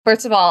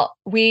 First of all,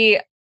 we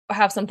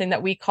have something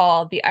that we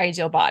call the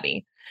ideal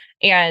body.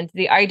 And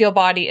the ideal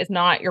body is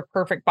not your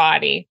perfect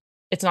body.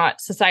 It's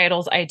not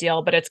societal's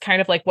ideal, but it's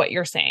kind of like what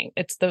you're saying.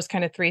 It's those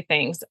kind of 3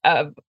 things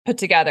put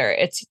together.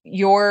 It's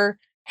your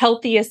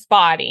healthiest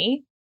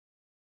body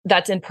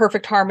that's in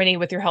perfect harmony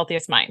with your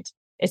healthiest mind.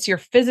 It's your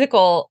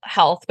physical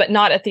health, but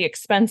not at the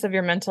expense of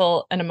your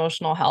mental and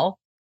emotional health.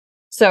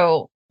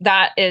 So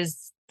that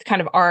is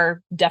kind of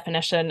our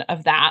definition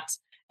of that.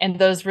 And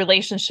those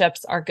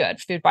relationships are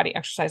good: food, body,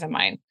 exercise, and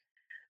mind.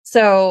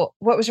 So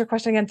what was your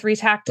question again? 3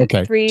 tactics?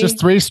 Okay. Just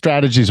 3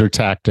 strategies or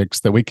tactics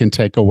that we can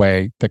take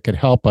away that could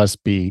help us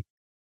be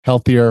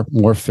healthier,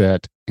 more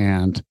fit,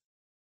 and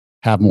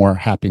have more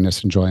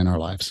happiness and joy in our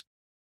lives.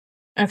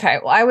 Okay.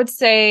 Well, I would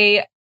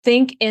say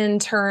think in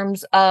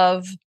terms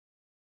of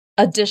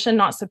addition,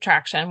 not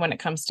subtraction when it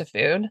comes to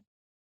food.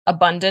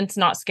 Abundance,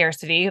 not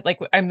scarcity. Like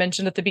I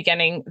mentioned at the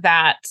beginning,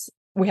 that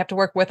we have to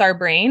work with our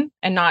brain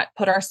and not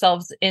put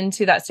ourselves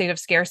into that state of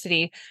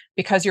scarcity,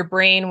 because your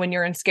brain, when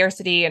you're in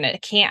scarcity and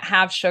it can't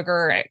have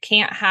sugar, it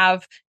can't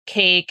have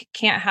cake,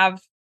 can't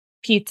have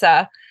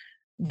pizza,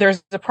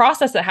 there's a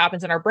process that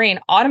happens in our brain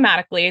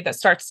automatically that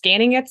starts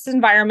scanning its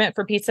environment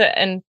for pizza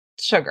and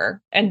sugar.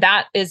 And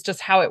that is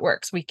just how it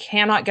works. We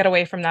cannot get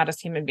away from that as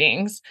human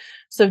beings.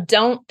 So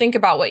don't think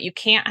about what you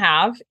can't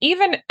have.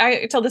 Even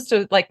I tell this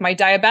to like my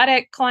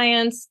diabetic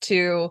clients,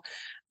 to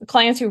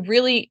clients who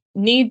really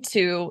need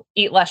to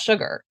eat less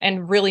sugar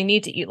and really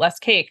need to eat less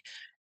cake.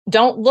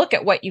 Don't look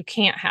at what you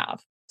can't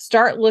have.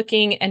 Start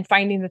looking and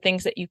finding the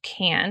things that you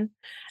can,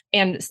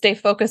 and stay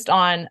focused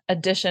on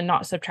addition,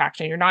 not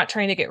subtraction. You're not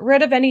trying to get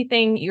rid of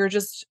anything. You're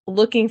just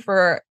looking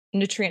for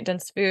nutrient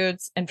dense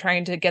foods and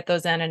trying to get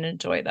those in and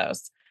enjoy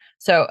those.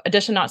 So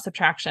addition, not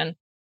subtraction.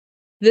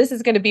 This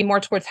is going to be more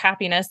towards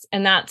happiness.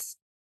 And that's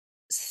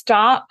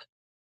stop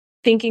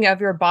thinking of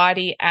your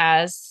body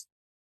as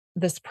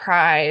this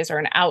prize or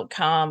an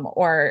outcome.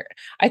 Or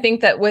I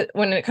think that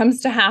when it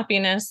comes to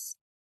happiness,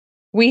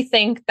 we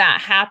think that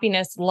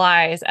happiness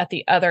lies at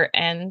the other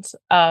end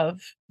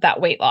of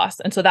that weight loss.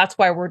 And so that's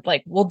why we're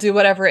like, we'll do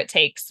whatever it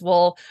takes.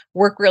 We'll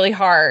work really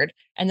hard,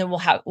 and then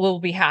we'll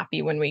be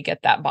happy when we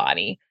get that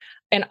body.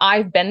 And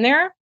I've been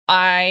there.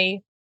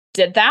 I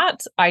did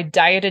that. I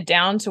dieted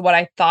down to what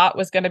I thought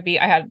was going to be,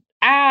 I had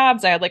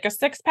abs. I had like a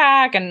six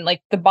pack and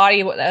like the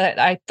body that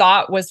I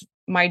thought was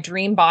my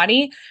dream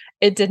body.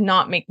 It did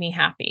not make me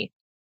happy.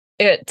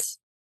 It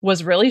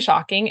was really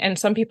shocking. And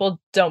some people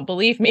don't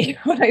believe me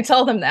when I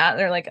tell them that.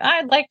 They're like,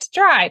 I'd like to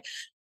try.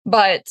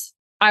 But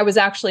I was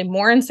actually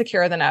more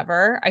insecure than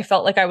ever. I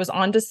felt like I was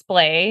on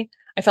display.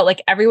 I felt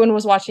like everyone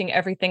was watching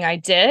everything I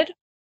did.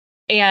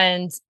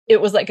 And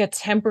it was like a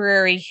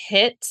temporary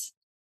hit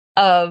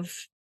of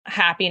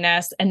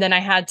happiness. And then I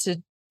had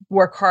to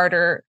work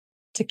harder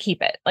to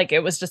keep it. Like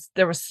it was just,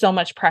 there was so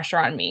much pressure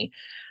on me.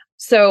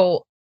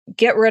 So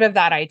get rid of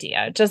that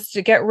idea. Just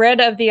to get rid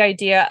of the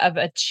idea of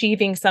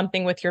achieving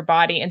something with your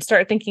body and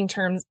start thinking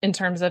in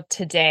terms of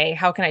today.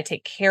 How can I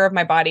take care of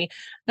my body?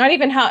 Not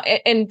even how,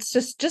 and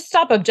just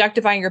stop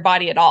objectifying your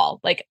body at all.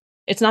 Like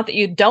it's not that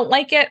you don't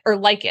like it or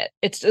like it.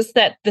 It's just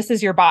that this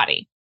is your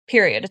body,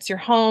 period. It's your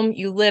home.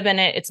 You live in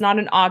it. It's not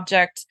an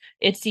object.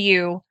 It's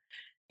you.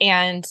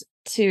 And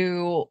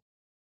to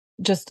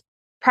just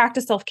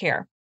practice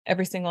self-care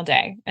every single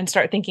day and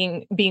start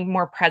thinking, being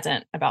more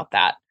present about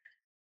that.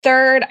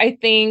 Third, I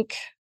think,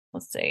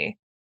 let's see,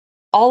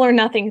 all or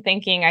nothing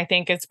thinking, I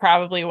think is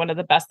probably one of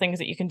the best things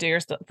that you can do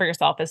for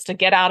yourself is to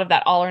get out of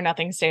that all or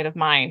nothing state of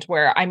mind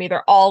where I'm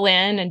either all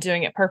in and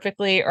doing it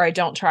perfectly or I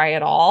don't try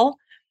at all.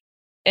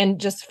 And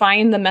just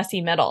find the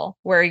messy middle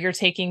where you're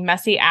taking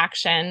messy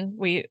action.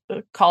 We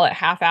call it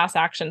half-ass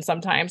action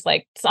sometimes,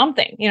 like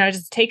something,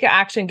 just take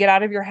action, get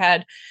out of your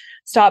head,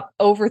 stop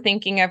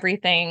overthinking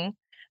everything,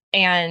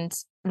 and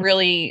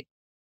really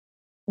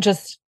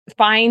just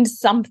find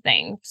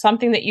something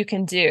that you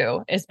can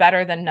do is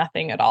better than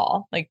nothing at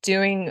all. Like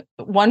doing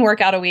one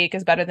workout a week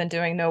is better than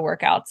doing no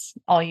workouts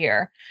all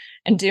year.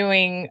 And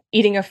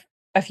eating a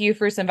few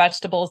fruits and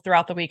vegetables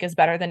throughout the week is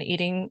better than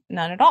eating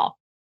none at all.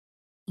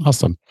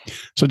 Awesome.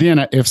 So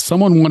Deanna, if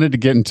someone wanted to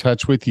get in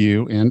touch with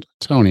you and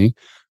Tony,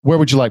 where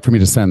would you like for me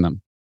to send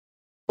them?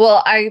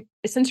 Well,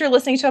 since you're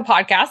listening to a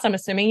podcast, I'm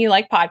assuming you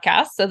like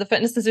podcasts. So the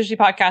Fitness and Sushi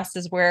Podcast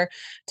is where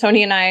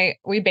Tony and I,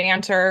 we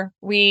banter,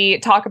 we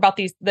talk about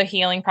the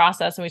healing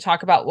process, and we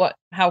talk about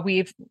how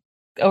we've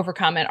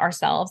overcome it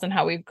ourselves and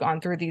how we've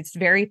gone through these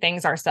very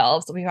things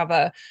ourselves. We have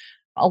a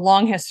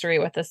long history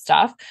with this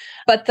stuff.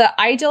 But the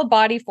Ideal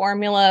Body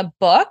Formula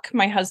book,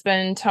 my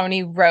husband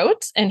Tony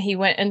wrote, and he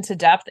went into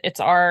depth. It's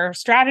our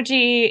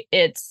strategy.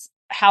 It's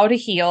how to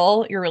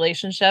heal your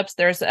relationships.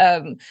 There's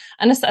an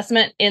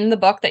assessment in the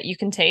book that you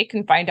can take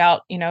and find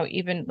out,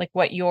 even like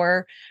what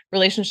your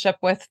relationship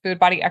with food,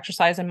 body,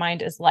 exercise, and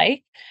mind is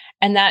like.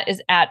 And that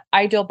is at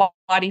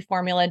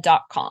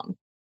idealbodyformula.com.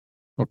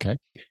 Okay.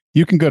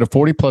 You can go to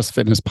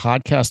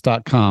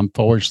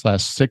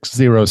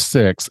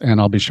 40plusfitnesspodcast.com/606, and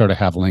I'll be sure to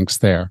have links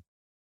there.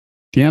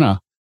 Deanna,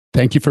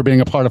 thank you for being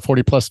a part of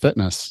 40 Plus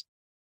Fitness.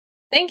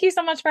 Thank you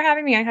so much for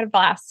having me. I had a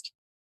blast.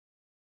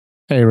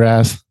 Hey,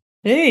 Raz.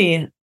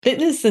 Hey.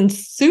 Fitness and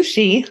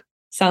Sushi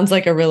sounds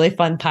like a really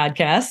fun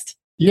podcast.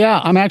 Yeah,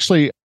 I'm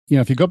actually,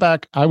 if you go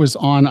back, I was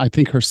on, I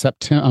think her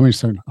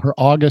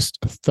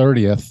August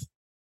 30th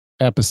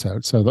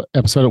episode. So the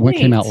episode that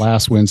came out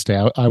last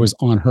Wednesday, I was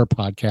on her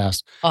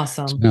podcast.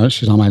 Awesome. So now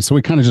she's on mine. So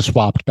we kind of just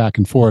swapped back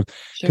and forth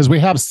because we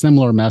have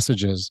similar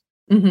messages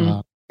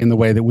in the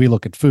way that we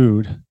look at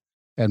food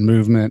and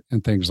movement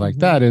and things like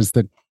that, is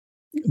that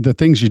the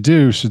things you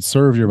do should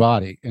serve your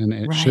body, and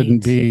it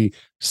shouldn't be,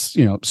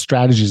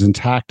 strategies and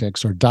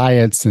tactics or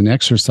diets and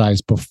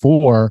exercise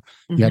before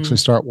you actually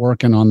start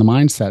working on the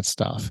mindset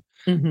stuff.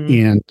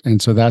 And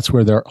so that's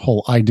where their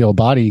whole ideal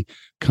body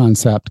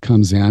concept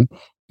comes in,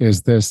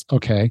 is this,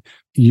 okay,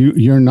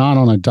 you're not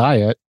on a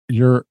diet,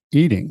 you're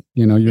eating,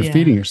 you're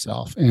feeding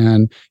yourself,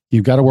 and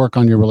you've got to work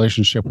on your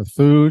relationship with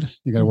food.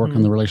 You got to work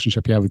on the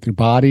relationship you have with your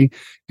body,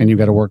 and you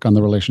got to work on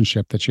the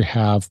relationship that you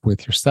have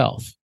with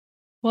yourself.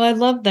 Well, I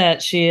love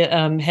that she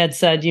had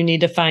said you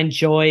need to find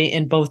joy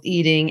in both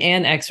eating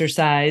and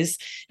exercise.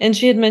 And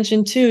she had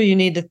mentioned, too, you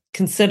need to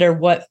consider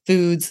what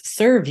foods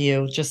serve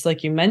you, just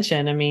like you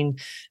mentioned. I mean,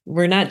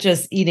 we're not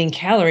just eating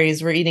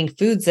calories, we're eating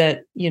foods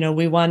that,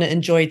 we want to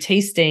enjoy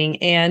tasting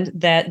and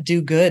that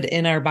do good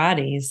in our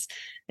bodies.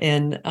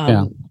 And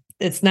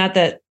it's not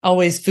that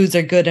always foods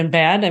are good and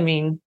bad. I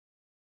mean,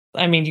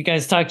 you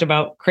guys talked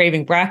about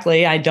craving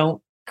broccoli. I don't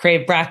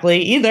crave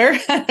broccoli either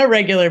on a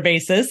regular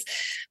basis.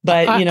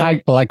 But,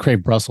 I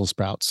crave Brussels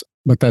sprouts,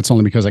 but that's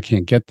only because I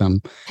can't get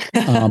them.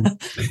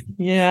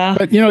 Yeah.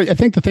 But, I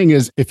think the thing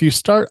is, if you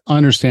start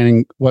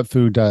understanding what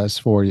food does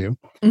for you,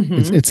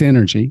 it's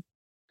energy,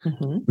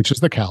 which is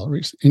the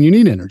calories, and you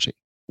need energy.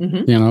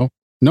 No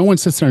one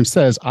sits there and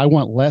says, I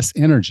want less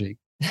energy.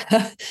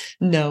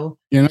 No.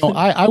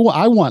 I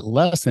want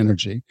less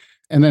energy.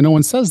 And then no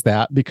one says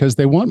that because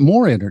they want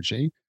more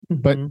energy,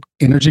 but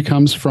energy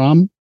comes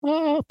from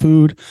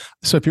food.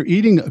 So if you're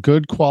eating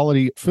good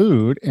quality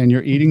food and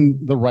you're eating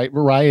the right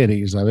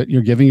varieties of it,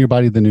 you're giving your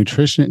body the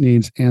nutrition it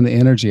needs and the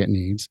energy it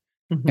needs,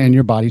 and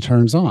your body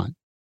turns on.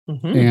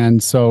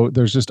 And so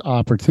there's just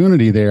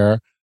opportunity there.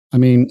 I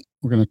mean,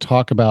 we're going to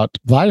talk about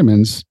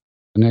vitamins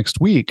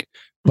next week,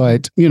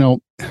 but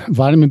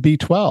vitamin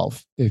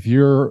B12, if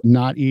you're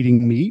not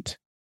eating meat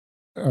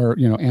or,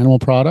 animal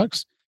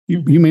products,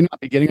 You may not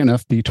be getting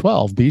enough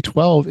B12.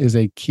 B12 is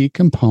a key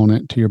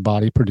component to your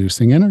body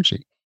producing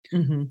energy.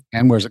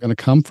 And where's it going to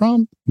come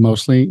from?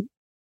 Mostly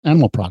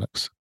animal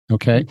products.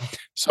 Okay.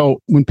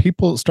 So when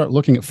people start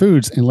looking at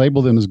foods and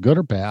label them as good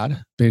or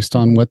bad based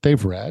on what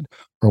they've read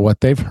or what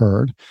they've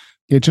heard,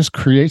 it just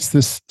creates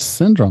this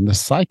syndrome,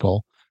 this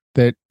cycle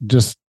that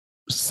just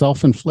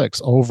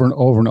self-inflicts over and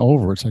over and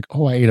over. It's like,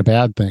 oh, I ate a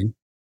bad thing.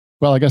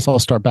 Well, I guess I'll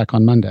start back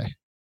on Monday.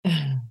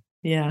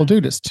 Yeah. Well,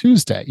 dude, it's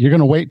Tuesday. You're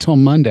going to wait till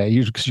Monday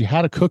because you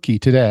had a cookie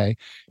today.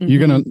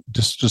 You're going to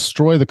just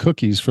destroy the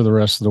cookies for the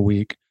rest of the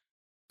week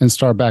and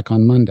start back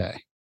on Monday.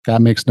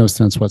 That makes no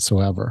sense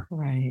whatsoever.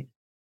 Right.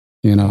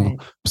 Right.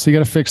 So you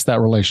got to fix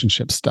that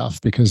relationship stuff,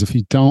 because if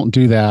you don't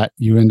do that,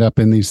 you end up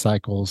in these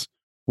cycles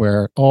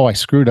where, oh, I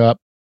screwed up.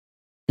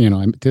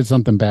 I did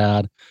something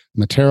bad.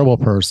 I'm a terrible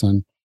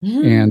person.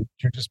 And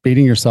you're just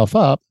beating yourself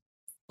up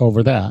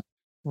over that.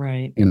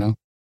 Right.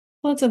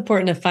 Well, it's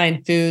important to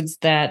find foods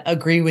that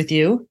agree with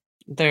you.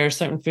 There are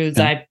certain foods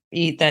I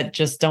eat that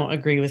just don't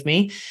agree with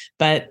me,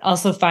 but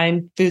also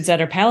find foods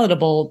that are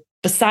palatable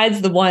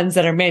besides the ones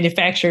that are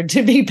manufactured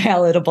to be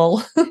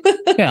palatable.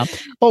 Yeah.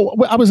 Oh,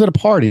 I was at a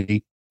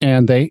party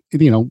and they,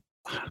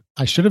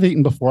 I should have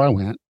eaten before I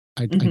went.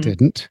 I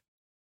didn't.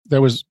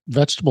 There was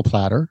vegetable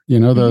platter,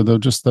 the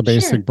just the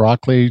basic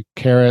broccoli,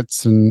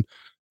 carrots, and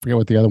forget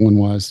what the other one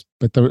was,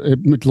 but the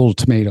little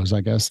tomatoes,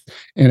 I guess.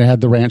 And it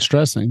had the ranch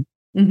dressing.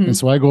 And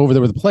so I go over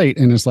there with a plate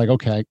and it's like,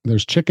 okay,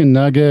 there's chicken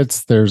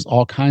nuggets, there's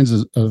all kinds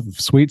of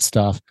sweet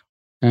stuff.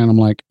 And I'm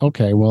like,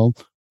 okay, well,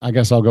 I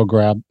guess I'll go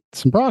grab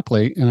some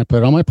broccoli, and I put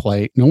it on my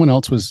plate. No one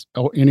else was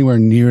anywhere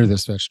near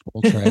this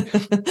vegetable tray.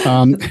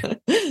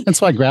 And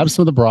so I grabbed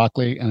some of the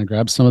broccoli and I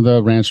grabbed some of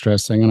the ranch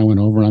dressing, and I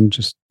went over and I'm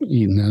just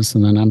eating this.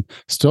 And then I'm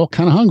still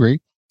kind of hungry.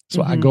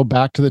 So I go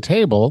back to the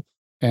table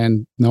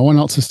and no one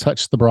else has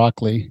touched the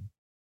broccoli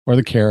or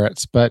the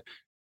carrots, but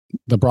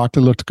the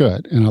broccoli looked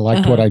good and I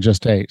liked what I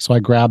just ate. So I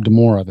grabbed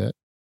more of it.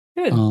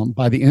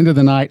 By the end of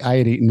the night, I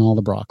had eaten all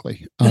the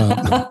broccoli,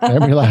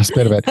 every last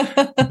bit of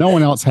it. No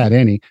one else had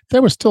any.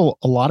 There was still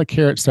a lot of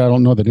carrots there. I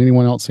don't know that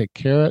anyone else ate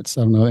carrots.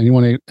 I don't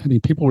know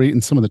people were eating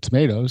some of the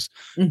tomatoes,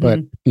 but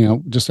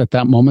just at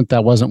that moment,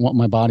 that wasn't what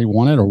my body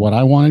wanted or what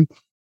I wanted.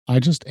 I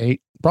just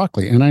ate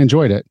broccoli and I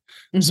enjoyed it.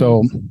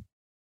 So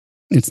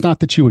it's not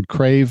that you would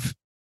crave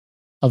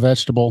a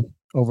vegetable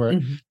over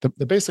it.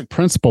 The basic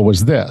principle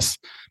was this: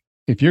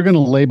 if you're going to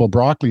label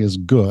broccoli as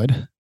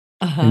good,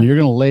 and you're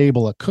going to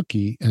label a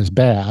cookie as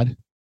bad,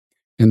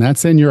 and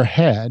that's in your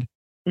head,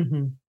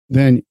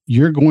 then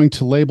you're going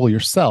to label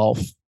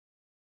yourself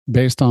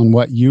based on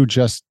what you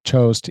just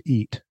chose to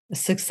eat.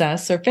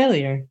 Success or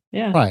failure.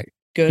 Yeah. Right.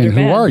 Good and or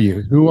bad. Who are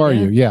you? Who are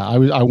you? Yeah.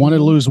 I wanted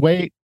to lose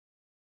weight,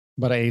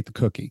 but I ate the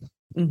cookie.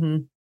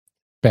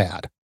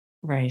 Bad.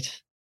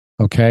 Right.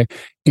 Okay.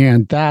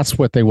 And that's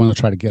what they want to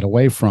try to get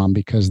away from,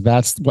 because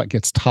that's what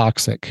gets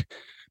toxic.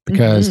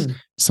 Because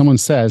someone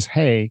says,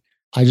 hey,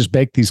 I just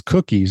baked these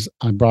cookies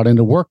I brought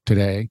into work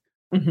today.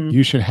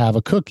 You should have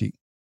a cookie.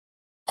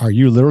 Are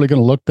you literally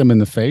going to look them in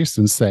the face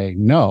and say,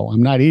 no,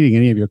 I'm not eating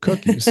any of your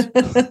cookies?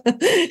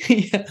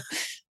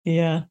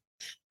 Yeah.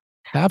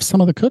 Have some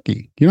of the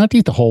cookie. You don't have to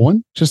eat the whole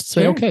one. Just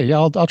say, okay, yeah,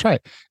 I'll try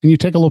it. And you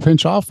take a little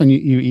pinch off and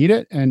you eat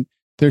it. And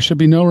there should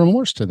be no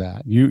remorse to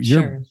that.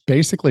 You're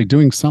basically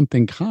doing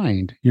something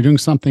kind. You're doing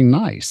something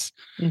nice.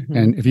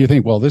 And if you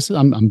think, well,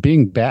 I'm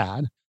being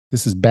bad,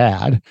 this is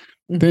bad,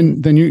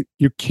 then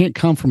you can't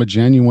come from a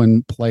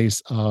genuine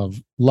place of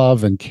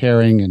love and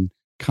caring and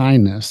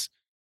kindness,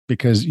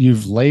 because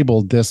you've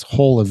labeled this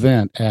whole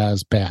event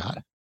as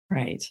bad.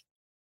 Right.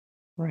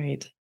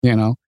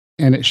 And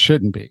it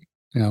shouldn't be.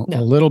 No.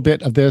 A little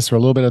bit of this or a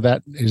little bit of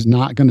that is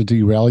not going to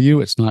derail you.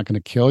 It's not going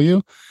to kill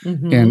you.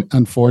 And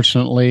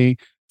unfortunately,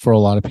 for a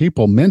lot of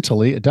people,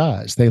 mentally, it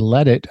does. They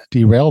let it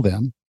derail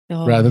them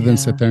rather than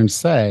sit there and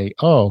say,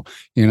 oh,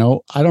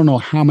 I don't know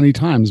how many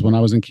times when I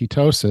was in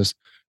ketosis,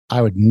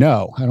 I'd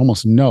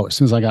almost know as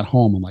soon as I got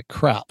home, I'm like,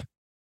 crap,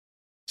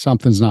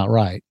 something's not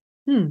right.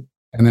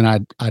 And then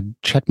I'd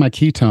check my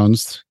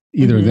ketones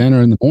either then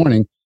or in the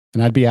morning,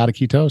 and I'd be out of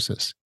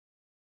ketosis.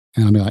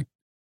 And I'd be like,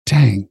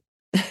 dang,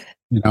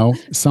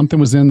 something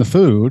was in the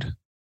food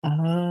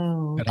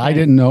that I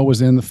didn't know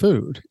was in the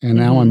food. And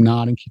now I'm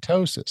not in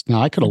ketosis.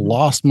 Now I could have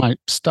lost my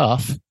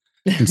stuff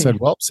and said,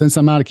 well, since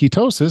I'm out of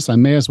ketosis, I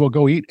may as well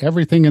go eat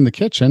everything in the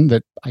kitchen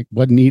that I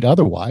wouldn't eat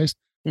otherwise.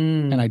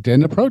 And I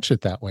didn't approach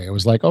it that way. It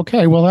was like,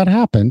 okay, well, that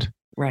happened.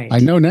 Right. I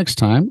know next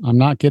time I'm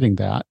not getting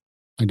that.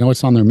 I know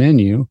it's on their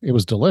menu. It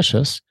was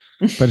delicious,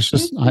 but it's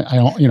just, I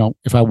don't,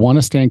 if I want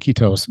to stay in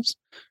ketosis,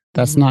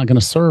 that's not going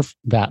to serve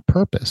that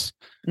purpose.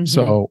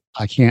 So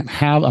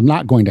I'm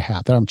not going to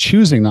have that. I'm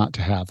choosing not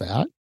to have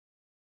that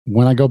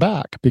when I go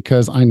back,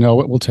 because I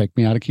know it will take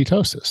me out of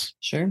ketosis.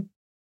 Sure.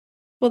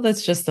 Well,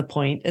 that's just the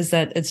point, is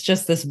that it's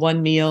just this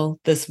one meal,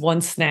 this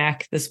one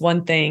snack, this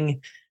one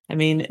thing. I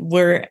mean,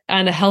 we're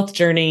on a health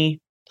journey,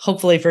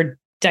 hopefully for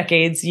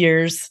decades,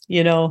 years,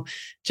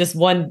 just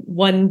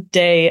one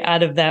day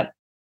out of that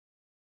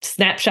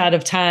snapshot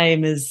of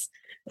time is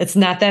it's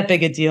not that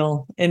big a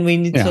deal. And we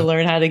need Yeah. to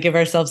learn how to give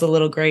ourselves a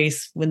little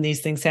grace when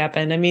these things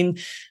happen. I mean,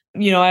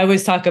 I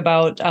always talk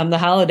about the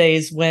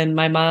holidays when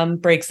my mom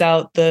breaks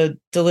out the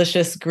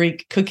delicious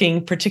Greek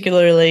cooking,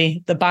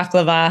 particularly the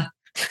baklava.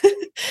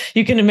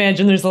 You can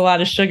imagine there's a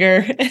lot of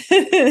sugar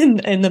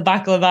in the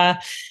baklava,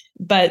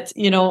 but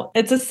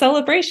it's a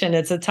celebration.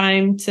 It's a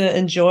time to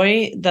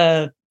enjoy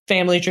the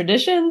family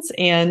traditions,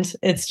 and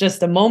it's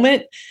just a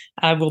moment.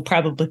 I will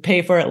probably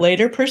pay for it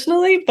later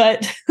personally,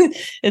 but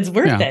it's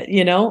worth it,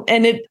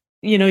 and it,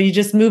 you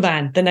just move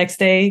on. The next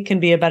day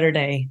can be a better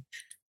day.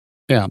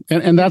 Yeah.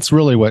 And that's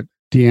really what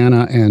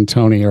Deanna and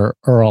Tony are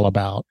all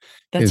about.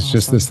 That's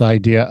just this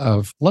idea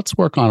of let's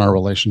work on our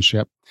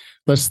relationship.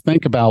 Let's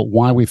think about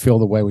why we feel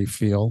the way we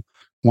feel.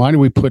 Why do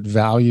we put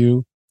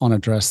value on a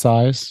dress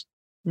size?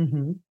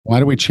 Mm-hmm. Why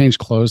do we change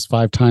clothes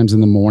 5 times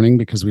in the morning?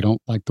 Because we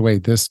don't like the way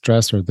this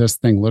dress or this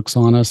thing looks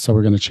on us. So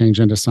we're going to change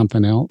into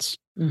something else.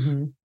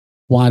 Mm-hmm.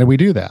 Why do we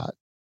do that?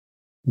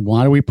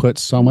 Why do we put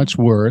so much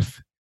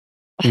worth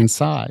in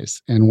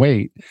size and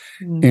weight?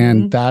 Mm-hmm.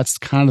 And that's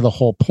kind of the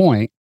whole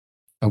point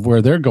of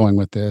where they're going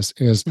with this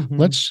is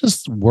let's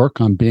just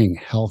work on being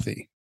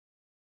healthy,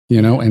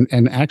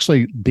 and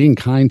actually being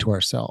kind to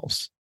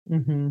ourselves.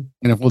 Mm-hmm.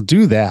 And if we'll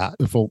do that,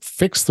 if we'll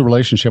fix the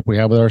relationship we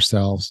have with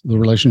ourselves, the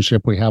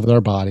relationship we have with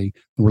our body,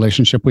 the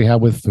relationship we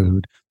have with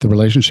food, the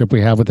relationship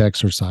we have with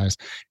exercise,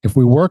 if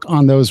we work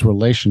on those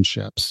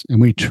relationships and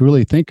we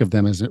truly think of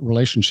them as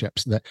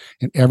relationships, that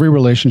in every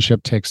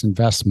relationship takes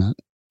investment.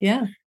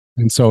 Yeah.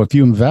 And so if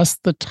you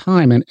invest the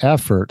time and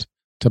effort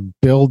to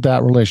build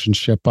that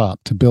relationship up,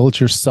 to build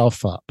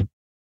yourself up,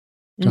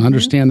 to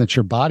understand that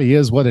your body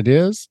is what it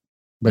is,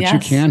 but you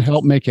can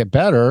help make it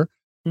better,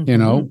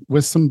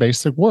 with some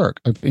basic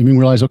work. If you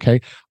realize, okay,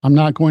 I'm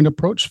not going to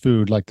approach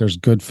food like there's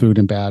good food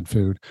and bad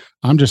food.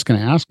 I'm just going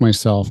to ask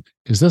myself,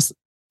 is this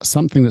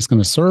something that's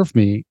going to serve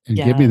me and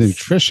give me the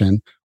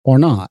nutrition or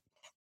not?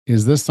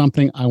 Is this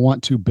something I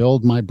want to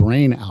build my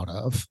brain out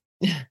of?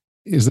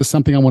 Is this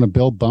something I want to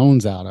build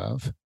bones out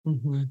of?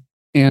 Mm-hmm.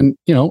 And,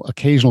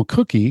 occasional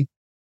cookie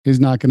is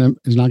not going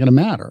to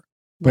matter.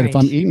 But if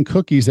I'm eating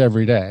cookies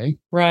every day,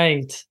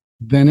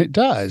 then it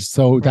does.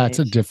 So that's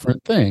a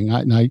different thing.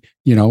 I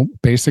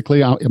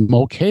basically I'm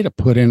okay to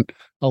put in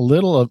a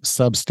little of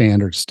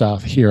substandard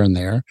stuff here and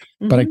there,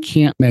 but I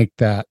can't make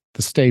that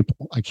the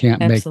staple. I can't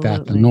make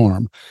that the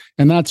norm.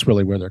 And that's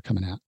really where they're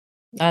coming at.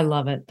 I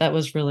love it. That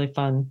was really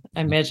fun.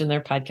 I imagine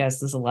their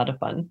podcast is a lot of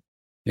fun.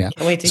 Yeah.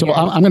 Can't wait to so hear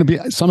I'm going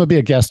to be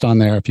a guest on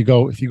there. If you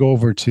go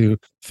over to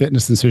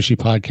Fitness and Sushi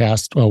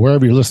Podcast, or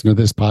wherever you listen to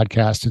this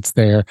podcast, it's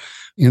there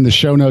in the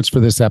show notes for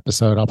this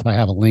episode. I'll probably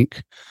have a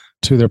link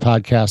to their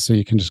podcast, so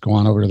you can just go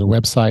on over to their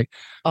website.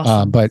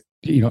 Awesome. But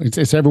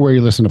it's everywhere you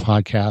listen to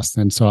podcasts.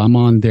 And so I'm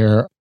on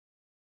their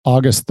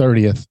August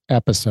 30th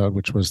episode,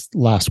 which was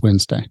last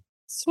Wednesday.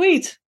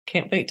 Sweet.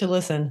 Can't wait to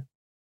listen.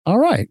 All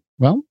right.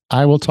 Well,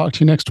 I will talk to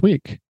you next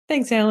week.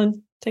 Thanks,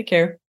 Alan. Take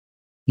care.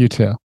 You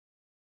too.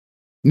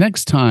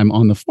 Next time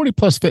on the 40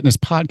 Plus Fitness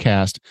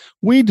Podcast,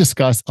 we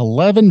discuss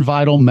 11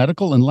 vital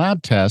medical and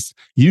lab tests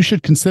you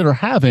should consider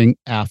having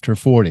after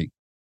 40.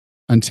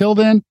 Until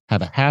then,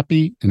 have a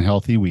happy and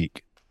healthy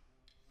week.